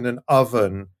cooked in an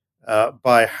oven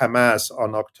by Hamas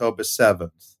on October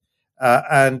 7th.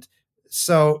 And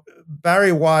so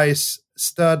Barry Weiss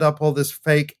stirred up all this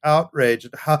fake outrage.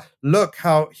 Look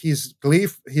how he's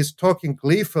talking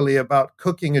gleefully about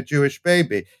cooking a Jewish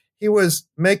baby. He was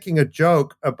making a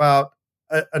joke about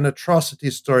an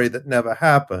atrocity story that never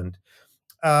happened.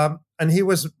 And he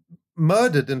was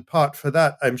murdered in part for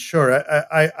that, I'm sure.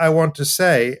 I want to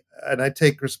say, and I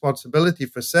take responsibility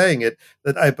for saying it,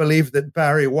 that I believe that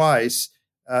Barry Weiss,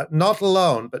 not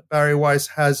alone, but Barry Weiss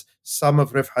has some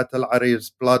of Rifat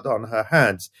al-Arir's blood on her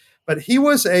hands. But he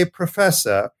was a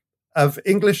professor of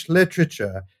English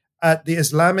literature at the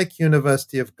Islamic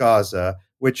University of Gaza,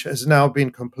 which has now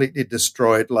been completely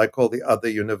destroyed, like all the other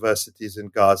universities in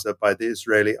Gaza, by the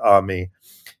Israeli army.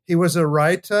 He was a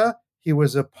writer. He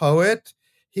was a poet.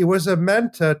 He was a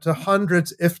mentor to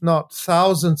hundreds, if not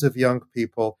thousands, of young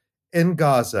people in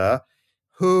Gaza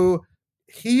who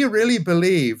he really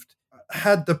believed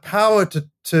had the power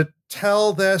to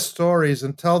tell their stories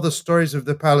and tell the stories of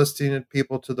the Palestinian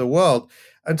people to the world.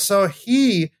 And so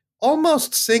he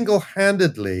almost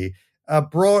single-handedly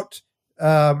brought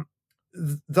the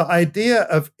idea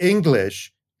of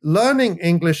English, learning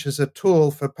English as a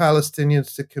tool for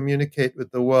Palestinians to communicate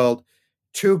with the world,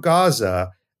 to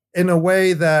Gaza in a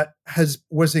way that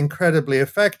was incredibly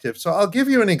effective. So I'll give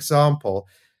you an example.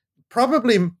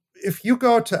 Probably if you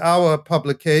go to our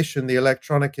publication, The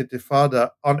Electronic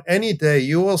Intifada, on any day,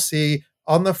 you will see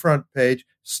on the front page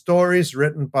stories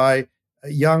written by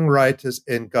young writers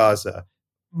in Gaza.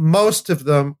 Most of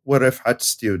them were Rifat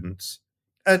students.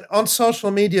 And on social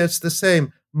media, it's the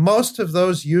same. Most of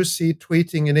those you see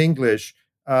tweeting in English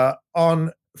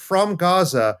from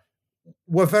Gaza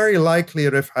were very likely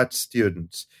Rifat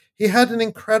students. He had an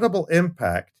incredible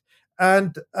impact.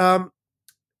 And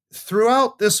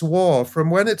throughout this war, from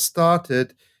when it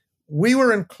started, we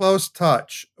were in close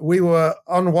touch. We were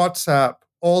on WhatsApp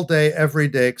all day, every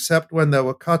day, except when there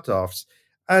were cutoffs.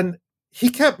 And he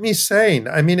kept me sane.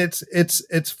 I mean,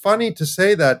 it's funny to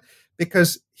say that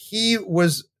because he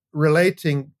was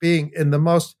relating being in the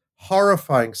most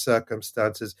horrifying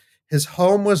circumstances. His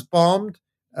home was bombed,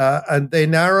 and they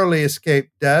narrowly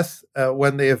escaped death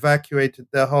when they evacuated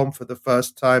their home for the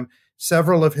first time.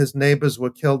 Several of his neighbors were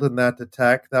killed in that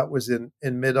attack. That was in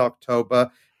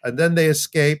mid-October. And then they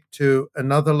escaped to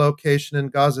another location in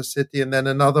Gaza City, and then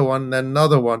another one, and then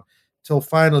another one, till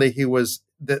finally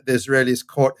the Israelis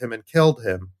caught him and killed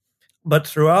him. But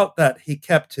throughout that, he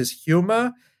kept his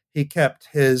humor, he kept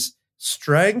his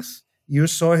strength. You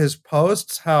saw his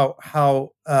posts, how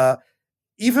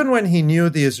even when he knew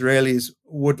the Israelis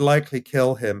would likely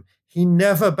kill him, he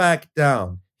never backed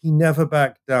down. He never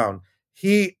backed down.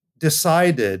 He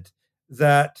decided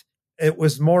that it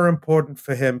was more important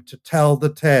for him to tell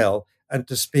the tale and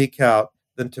to speak out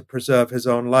than to preserve his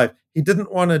own life. He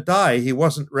didn't want to die. He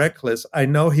wasn't reckless. I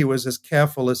know he was as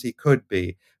careful as he could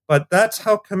be, but that's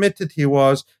how committed he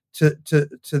was to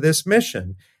this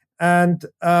mission. And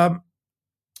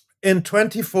in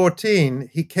 2014,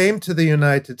 he came to the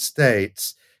United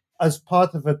States as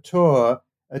part of a tour,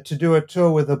 to do a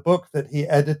tour with a book that he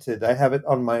edited. I have it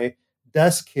on my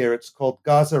desk here. It's called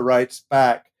Gaza Writes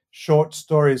Back, Short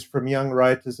Stories from Young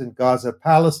Writers in Gaza,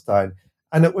 Palestine.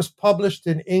 And it was published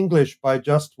in English by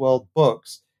Just World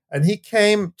Books. And he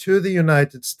came to the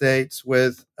United States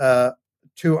with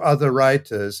two other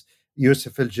writers,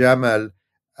 Yusuf al-Jamal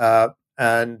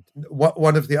and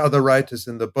one of the other writers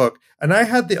in the book. And I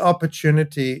had the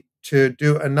opportunity to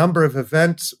do a number of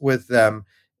events with them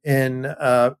in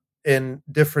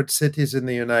different cities in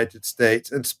the United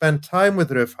States and spend time with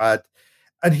Rifat.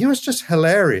 And he was just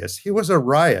hilarious. He was a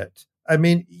riot. I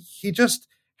mean, he just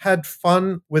had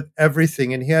fun with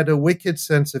everything, and he had a wicked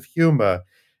sense of humor.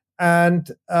 And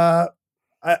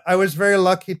I was very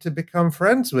lucky to become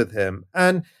friends with him.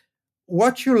 And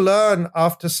what you learn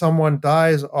after someone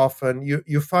dies, often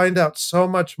you find out so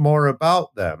much more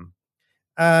about them.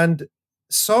 And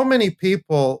so many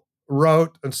people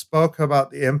wrote and spoke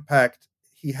about the impact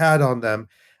he had on them.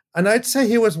 And I'd say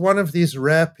he was one of these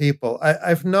rare people.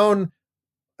 I've known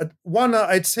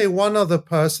I'd say one other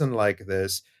person like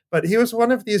this, but he was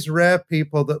one of these rare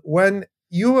people that when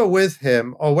you were with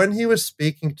him or when he was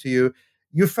speaking to you,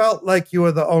 you felt like you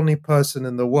were the only person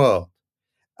in the world.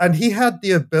 And he had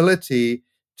the ability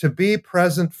to be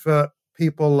present for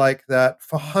people like that,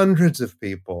 for hundreds of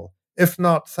people, if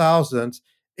not thousands,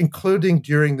 including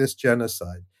during this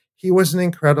genocide. He was an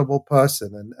incredible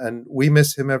person, and we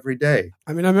miss him every day.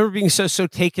 I mean, I remember being so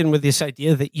taken with this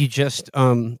idea that you just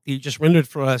rendered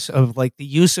for us of like the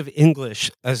use of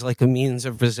English as like a means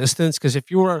of resistance. Because if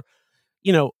you were,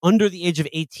 under the age of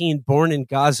 18, born in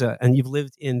Gaza, and you've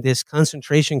lived in this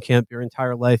concentration camp your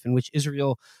entire life, in which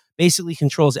Israel basically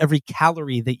controls every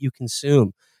calorie that you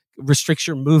consume, restricts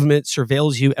your movement,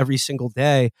 surveils you every single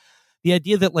day. The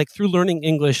idea that like through learning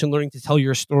English and learning to tell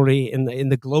your story in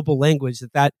the global language,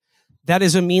 that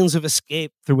is a means of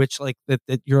escape through which like that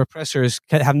your oppressors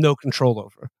can have no control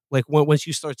over. Like once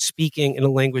you start speaking in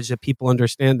a language that people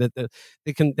understand, that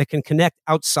that can connect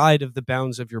outside of the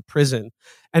bounds of your prison,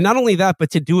 and not only that,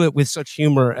 but to do it with such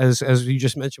humor as you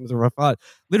just mentioned with Rafat,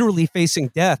 literally facing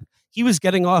death, he was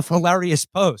getting off hilarious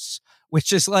posts,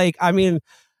 which is like, I mean,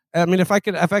 if I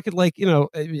could like,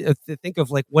 think of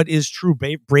like what is true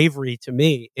bravery to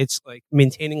me, it's like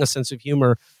maintaining a sense of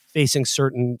humor, facing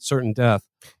certain death.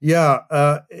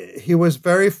 Yeah, he was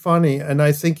very funny, and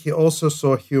I think he also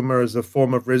saw humor as a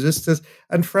form of resistance,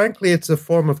 and frankly, it's a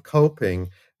form of coping.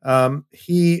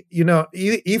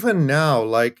 Even now,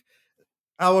 like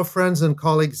our friends and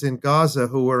colleagues in Gaza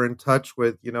who we're in touch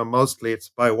with, mostly it's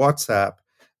by WhatsApp.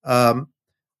 Um,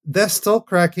 they're still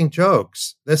cracking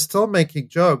jokes. They're still making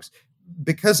jokes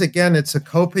because, again, it's a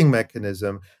coping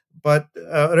mechanism. But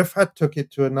Rifat took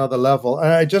it to another level.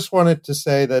 And I just wanted to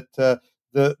say that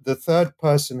the third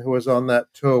person who was on that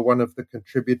tour, one of the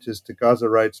contributors to Gaza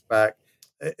Writes Back,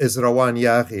 is Rawan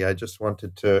Yahi. I just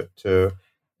wanted to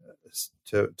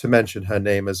mention her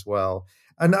name as well.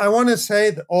 And I want to say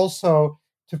that also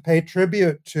to pay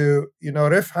tribute to,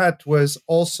 Rifat was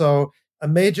also a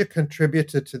major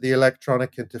contributor to the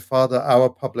Electronic Intifada, our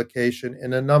publication,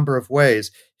 in a number of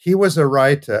ways. He was a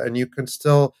writer, and you can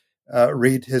still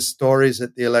read his stories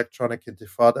at the Electronic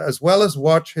Intifada, as well as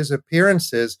watch his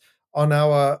appearances on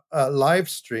our live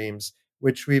streams,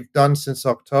 which we've done since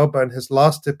October. And his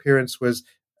last appearance was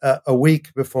a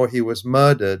week before he was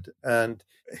murdered. And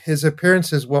his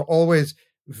appearances were always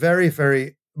very,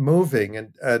 very moving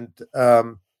and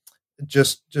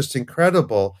just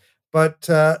incredible. But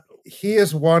he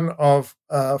is one of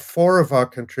four of our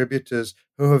contributors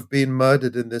who have been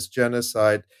murdered in this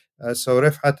genocide. So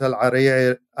Rifat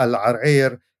al-Arair,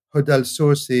 Huda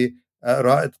al-Susi,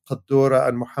 Ra'id Qaddura,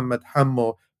 and Muhammad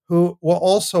Hammo, who were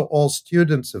also all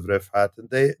students of Rifat,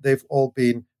 and they've all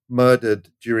been murdered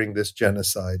during this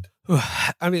genocide.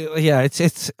 I mean, yeah,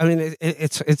 it's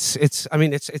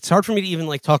hard for me to even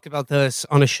like talk about this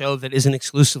on a show that isn't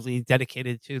exclusively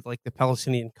dedicated to like the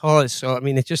Palestinian cause. So, I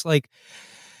mean, it's just like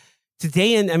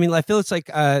today, and I mean, I feel it's like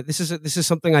this is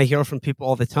something I hear from people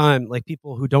all the time, like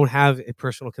people who don't have a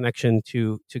personal connection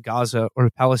to Gaza or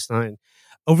Palestine.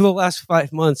 Over the last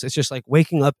 5 months, it's just like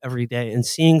waking up every day and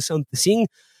seeing some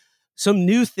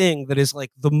new thing that is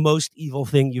like the most evil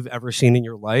thing you've ever seen in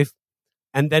your life,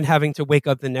 and then having to wake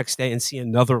up the next day and see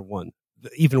another one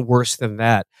even worse than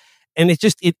that. And it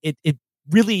just it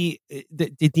really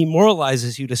it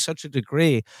demoralizes you to such a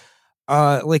degree.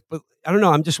 But I don't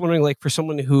know, I'm just wondering, like, for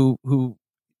someone who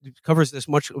covers this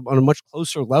much on a much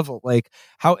closer level,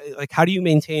 how do you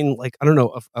maintain, like, I don't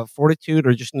know, a fortitude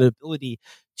or just an ability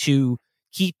to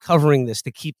keep covering this,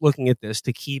 to keep looking at this,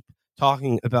 to keep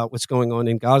talking about what's going on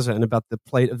in Gaza and about the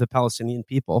plight of the Palestinian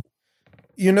people?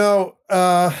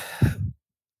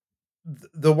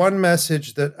 The one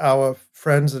message that our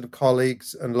friends and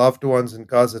colleagues and loved ones in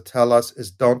Gaza tell us is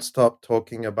don't stop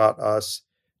talking about us,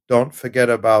 don't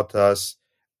forget about us.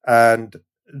 And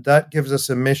that gives us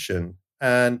a mission.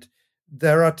 And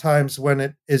there are times when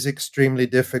it is extremely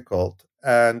difficult,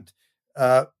 and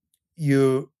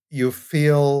you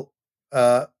feel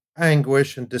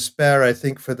anguish and despair, I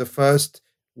think, for the first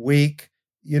week,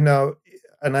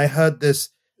 and I heard this.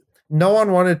 No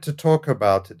one wanted to talk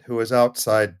about it who was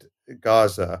outside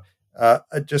Gaza,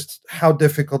 just how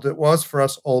difficult it was for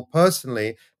us all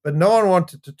personally. But no one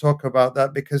wanted to talk about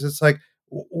that because it's like,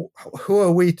 who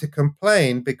are we to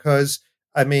complain? Because,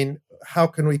 I mean, how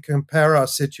can we compare our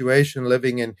situation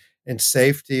living in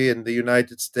safety in the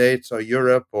United States or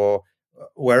Europe or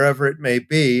wherever it may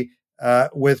be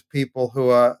with people who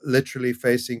are literally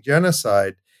facing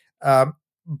genocide?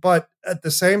 But at the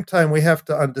same time, we have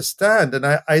to understand, and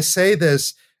I say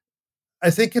this, I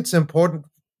think it's important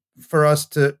for us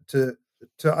to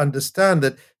understand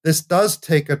that this does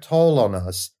take a toll on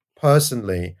us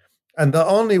personally, and the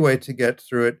only way to get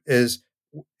through it is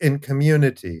in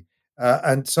community.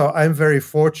 And so I'm very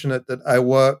fortunate that I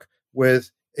work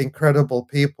with incredible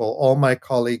people, all my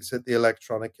colleagues at the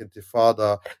Electronic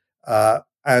Intifada,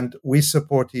 and we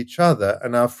support each other,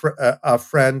 and our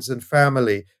friends and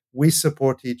family, we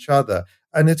support each other.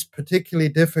 And it's particularly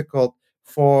difficult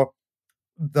for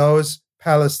those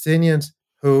Palestinians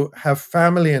who have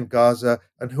family in Gaza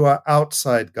and who are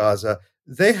outside Gaza.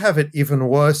 They have it even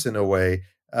worse in a way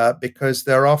because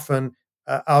they're often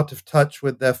out of touch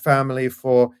with their family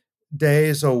for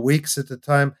days or weeks at a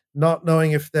time, not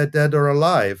knowing if they're dead or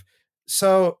alive.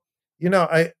 So,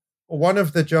 I one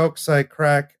of the jokes I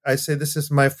crack, I say this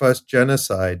is my first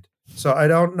genocide. So I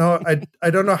don't know. I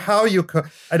don't know how you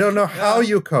I don't know how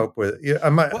you cope with it.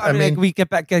 I mean, we get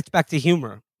back to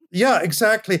humor. Yeah,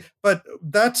 exactly. But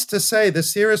that's to say, the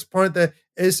serious point there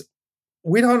is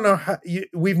we don't know how.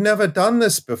 We've never done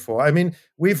this before. I mean,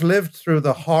 we've lived through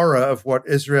the horror of what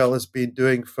Israel has been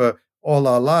doing for all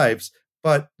our lives,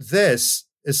 but this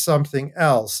is something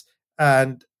else.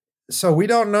 And so we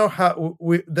don't know how.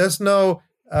 There's no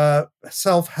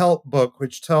self-help book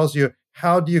which tells you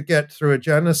how do you get through a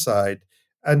genocide.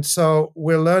 And so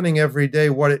we're learning every day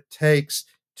what it takes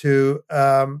to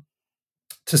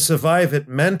survive it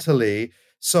mentally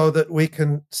so that we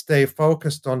can stay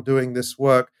focused on doing this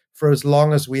work for as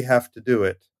long as we have to do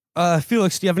it.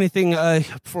 Felix, do you have anything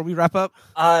before we wrap up?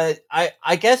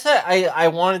 I guess I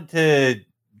wanted to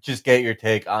just get your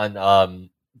take on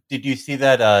did you see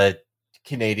that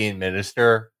Canadian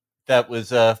minister that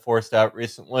was forced out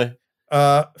recently?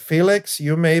 Felix,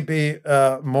 you may be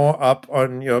more up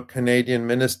on your Canadian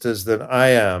ministers than I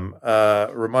am.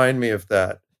 Remind me of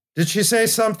that. Did she say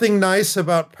something nice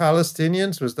about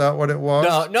Palestinians? Was that what it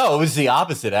was? No, it was the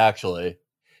opposite, actually.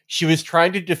 She was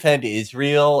trying to defend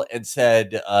Israel and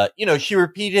said, she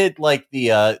repeated like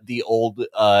the old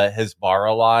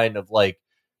Hezbollah line of like,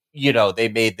 they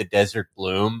made the desert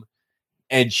bloom,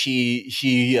 and she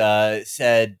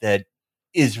said that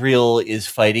Israel is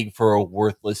fighting for a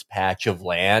worthless patch of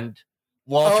land.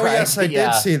 Yes, I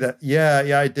did see that.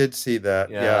 Yeah, I did see that.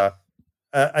 Yeah.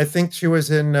 I think she was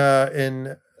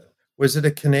in. Was it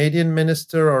a Canadian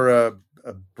minister or a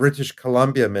British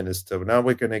Columbia minister? Now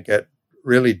we're going to get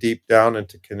really deep down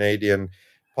into Canadian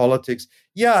politics.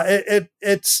 Yeah,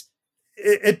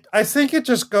 I think it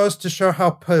just goes to show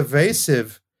how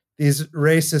pervasive these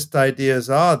racist ideas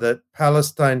are, that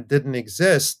Palestine didn't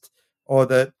exist or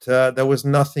that there was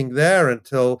nothing there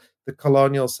until the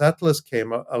colonial settlers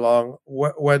came along,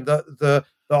 when the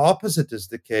opposite is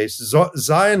the case.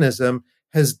 Zionism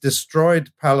has destroyed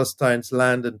Palestine's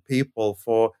land and people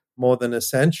for more than a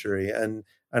century. And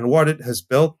what it has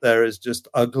built there is just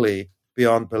ugly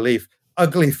beyond belief,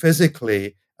 ugly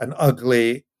physically and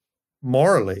ugly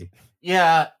morally.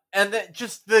 Yeah, and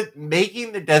just the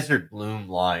making the desert bloom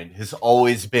line has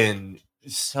always been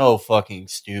so fucking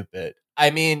stupid.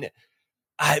 I mean,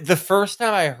 the first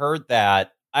time I heard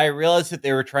that, I realized that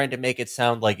they were trying to make it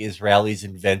sound like Israelis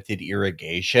invented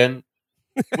irrigation.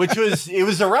 Which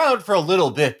was around for a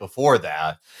little bit before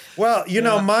that. Well,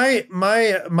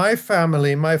 my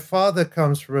family, my father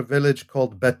comes from a village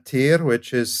called Batir,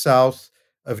 which is south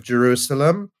of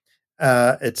Jerusalem.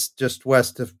 It's just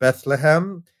west of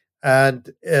Bethlehem,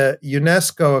 and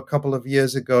UNESCO a couple of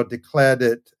years ago declared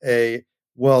it a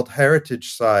World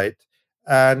Heritage Site,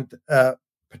 and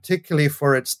particularly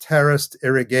for its terraced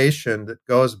irrigation that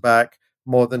goes back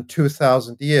more than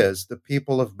 2,000 years. The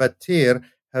people of Batir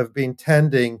have been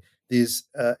tending these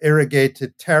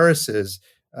irrigated terraces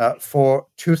for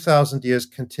 2,000 years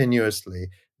continuously,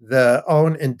 their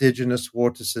own indigenous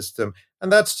water system. And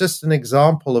that's just an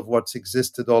example of what's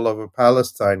existed all over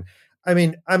Palestine. I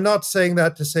mean, I'm not saying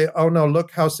that to say, oh no,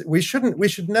 look how we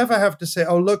should never have to say,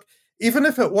 oh look, even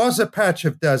if it was a patch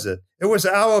of desert, it was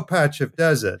our patch of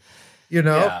desert. you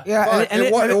know. Yeah. Yeah,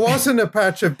 But it wasn't a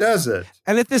patch of desert.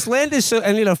 And if this land is so,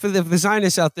 and for the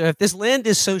Zionists out there, if this land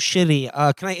is so shitty,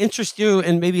 can I interest you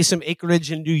in maybe some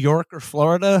acreage in New York or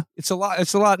Florida? It's a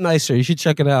lot nicer. You should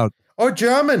check it out. Or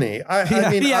Germany.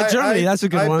 Germany. That's a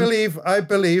good one. I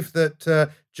believe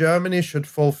that Germany should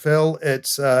fulfill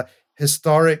its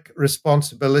historic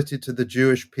responsibility to the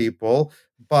Jewish people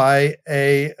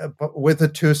with a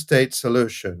two-state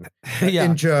solution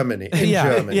in Germany.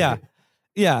 Yeah.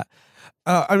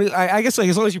 I guess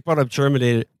as long as you brought up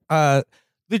Germany, the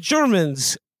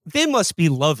Germans, they must be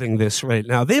loving this right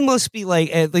now. They must be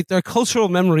like their cultural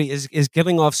memory is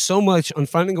getting off so much on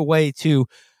finding a way to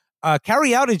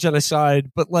carry out a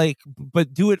genocide, but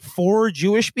do it for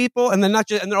Jewish people, and then and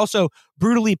then also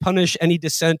brutally punish any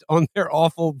dissent on their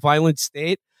awful, violent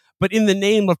state, but in the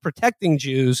name of protecting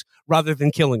Jews rather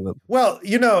than killing them. Well,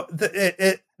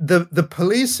 the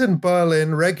police in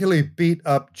Berlin regularly beat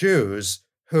up Jews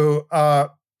who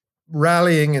are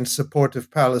rallying in support of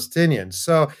Palestinians.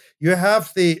 So you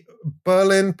have the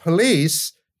Berlin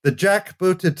police, the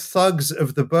jackbooted thugs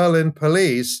of the Berlin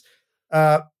police,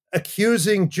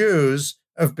 accusing Jews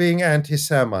of being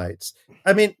anti-Semites.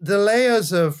 I mean, the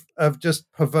layers of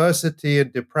just perversity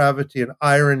and depravity and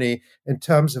irony in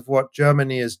terms of what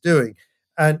Germany is doing.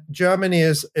 And Germany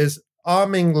is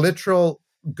arming literal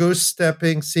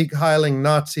goose-stepping, Sieg-heiling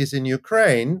Nazis in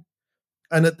Ukraine.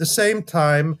 And at the same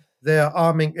time, they are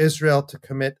arming Israel to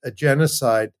commit a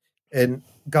genocide in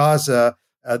Gaza,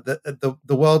 the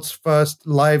world's first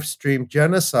live-stream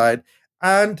genocide.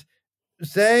 And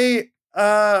they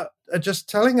are just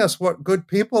telling us what good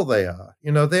people they are.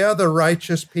 They are the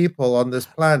righteous people on this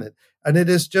planet. And it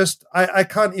is just, I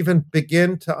can't even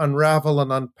begin to unravel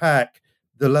and unpack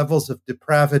the levels of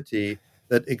depravity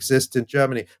that exist in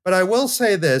Germany. But I will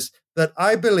say this, that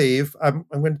I believe, I'm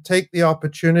going to take the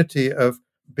opportunity of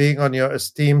being on your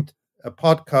esteemed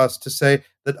podcast to say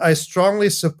that I strongly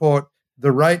support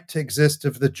the right to exist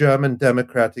of the German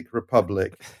Democratic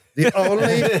Republic. The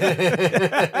only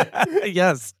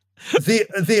yes,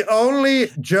 the only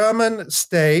German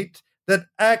state that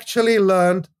actually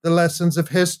learned the lessons of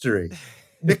history.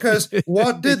 Because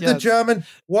what did the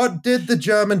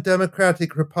German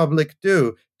Democratic Republic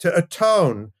do to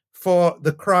atone for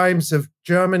the crimes of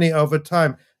Germany over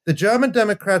time? The German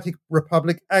Democratic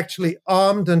Republic actually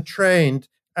armed and trained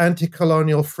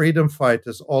anti-colonial freedom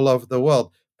fighters all over the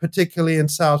world, particularly in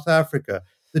South Africa.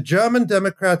 The German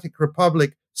Democratic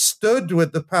Republic stood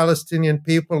with the Palestinian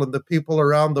people and the people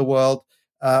around the world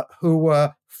who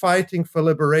were fighting for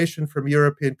liberation from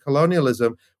European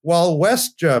colonialism, while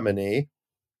West Germany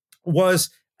was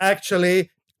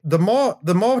actually, the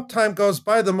more time goes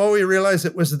by, the more we realize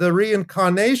it was the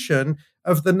reincarnation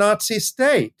of the Nazi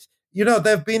state. There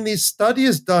have been these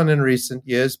studies done in recent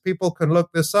years, people can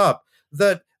look this up,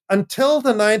 that until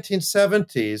the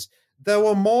 1970s, there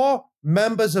were more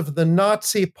members of the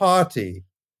Nazi Party,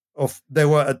 by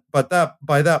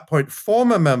that point,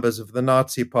 former members of the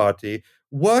Nazi Party,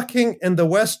 working in the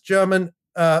West German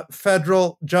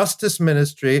Federal Justice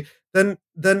Ministry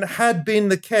than had been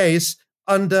the case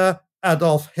under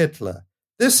Adolf Hitler.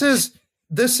 This is,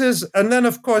 and then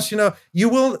of course, you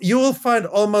will find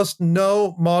almost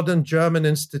no modern German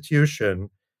institution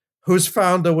whose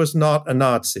founder was not a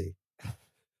Nazi.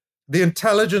 The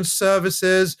intelligence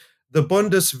services, the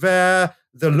Bundeswehr,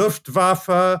 the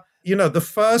Luftwaffe, the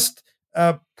first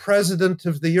president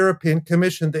of the European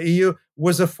Commission, the EU,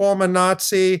 was a former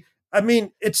Nazi. I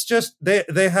mean, it's just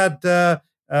they had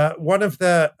one of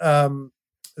their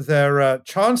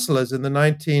chancellors in the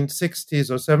 1960s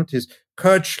or 70s,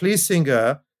 Kurt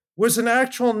Schlesinger, was an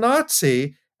actual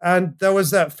Nazi. And there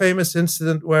was that famous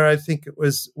incident where I think it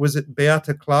was it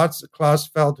Beate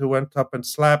Klausfeld who went up and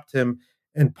slapped him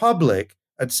in public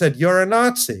and said, "You're a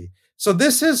Nazi." So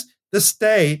this is the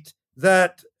state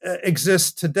that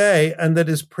exists today and that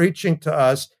is preaching to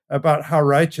us about how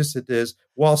righteous it is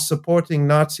while supporting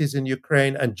Nazis in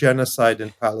Ukraine and genocide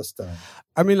in Palestine.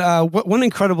 I mean, one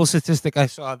incredible statistic I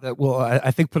saw that will,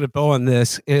 I think, put a bow on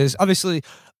this is obviously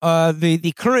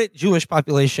the current Jewish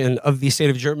population of the state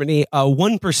of Germany,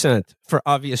 1% for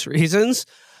obvious reasons.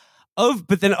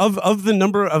 But then of the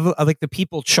number of like the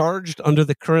people charged under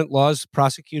the current laws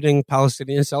prosecuting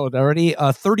Palestinian solidarity,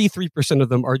 33% of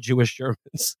them are Jewish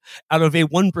Germans out of a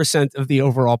 1% of the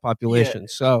overall population. Yeah.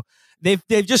 So they've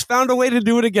just found a way to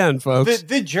do it again, folks.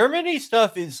 The Germany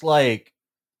stuff is like,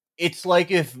 it's like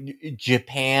if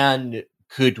Japan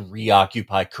could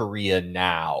reoccupy Korea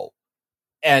now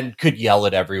and could yell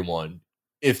at everyone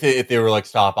if they were like,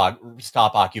 stop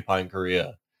occupying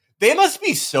Korea. They must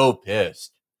be so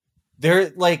pissed.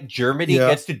 They're like, Germany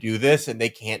gets to do this and they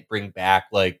can't bring back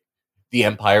like the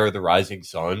Empire of the Rising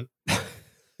Sun.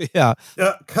 Yeah.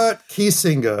 Kurt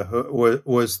Kiesinger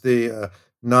was the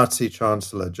Nazi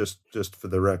chancellor, just for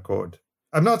the record.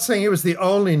 I'm not saying he was the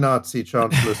only Nazi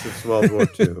chancellor since World War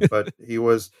II, but he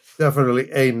was definitely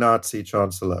a Nazi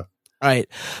chancellor. All right.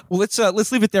 Well,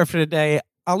 let's leave it there for today.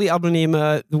 Ali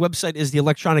Abunimah, the website is the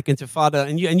Electronic Intifada,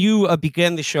 and you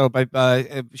began the show by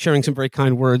sharing some very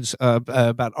kind words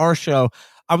about our show.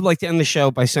 I would like to end the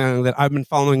show by saying that I've been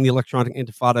following the Electronic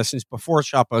Intifada since before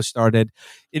Chapo started.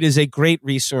 It is a great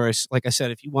resource. Like I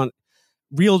said, if you want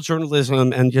real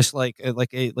journalism and just like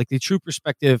the true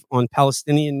perspective on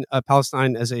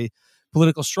Palestine as a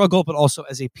political struggle, but also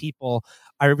as a people,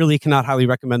 I really cannot highly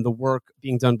recommend the work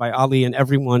being done by Ali and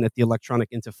everyone at the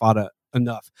Electronic Intifada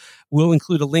enough. We'll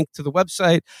include a link to the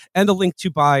website and a link to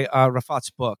buy Rafat's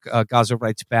book, Gaza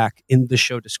Writes Back, in the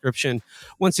show description.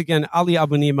 Once again, Ali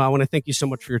Abunimah, I want to thank you so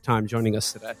much for your time joining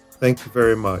us today. Thank you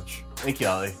very much. Thank you,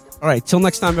 Ali. All right, till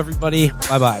next time, everybody.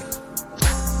 Bye-bye.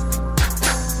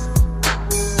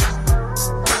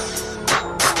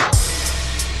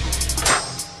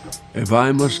 If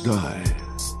I Must Die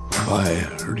by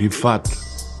Rifat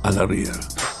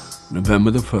Alaria,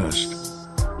 November the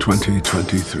 1st,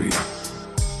 2023.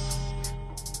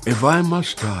 If I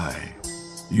must die,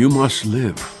 you must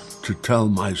live to tell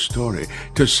my story,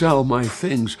 to sell my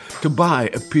things, to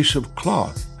buy a piece of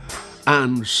cloth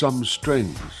and some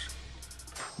strings.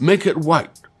 Make it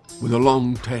white with a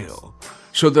long tail,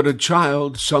 so that a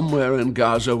child somewhere in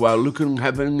Gaza, while looking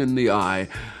heaven in the eye,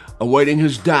 awaiting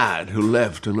his dad who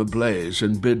left in a blaze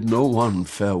and bid no one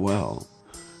farewell,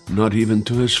 not even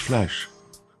to his flesh,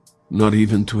 not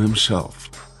even to himself,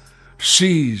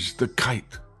 sees the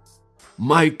kite,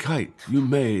 my kite you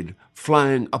made,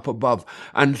 flying up above,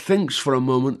 and thinks for a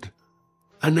moment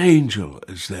an angel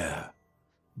is there,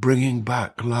 bringing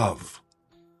back love.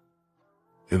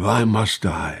 If I must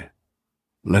die,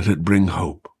 let it bring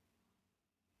hope.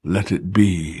 Let it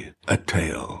be a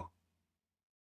tale.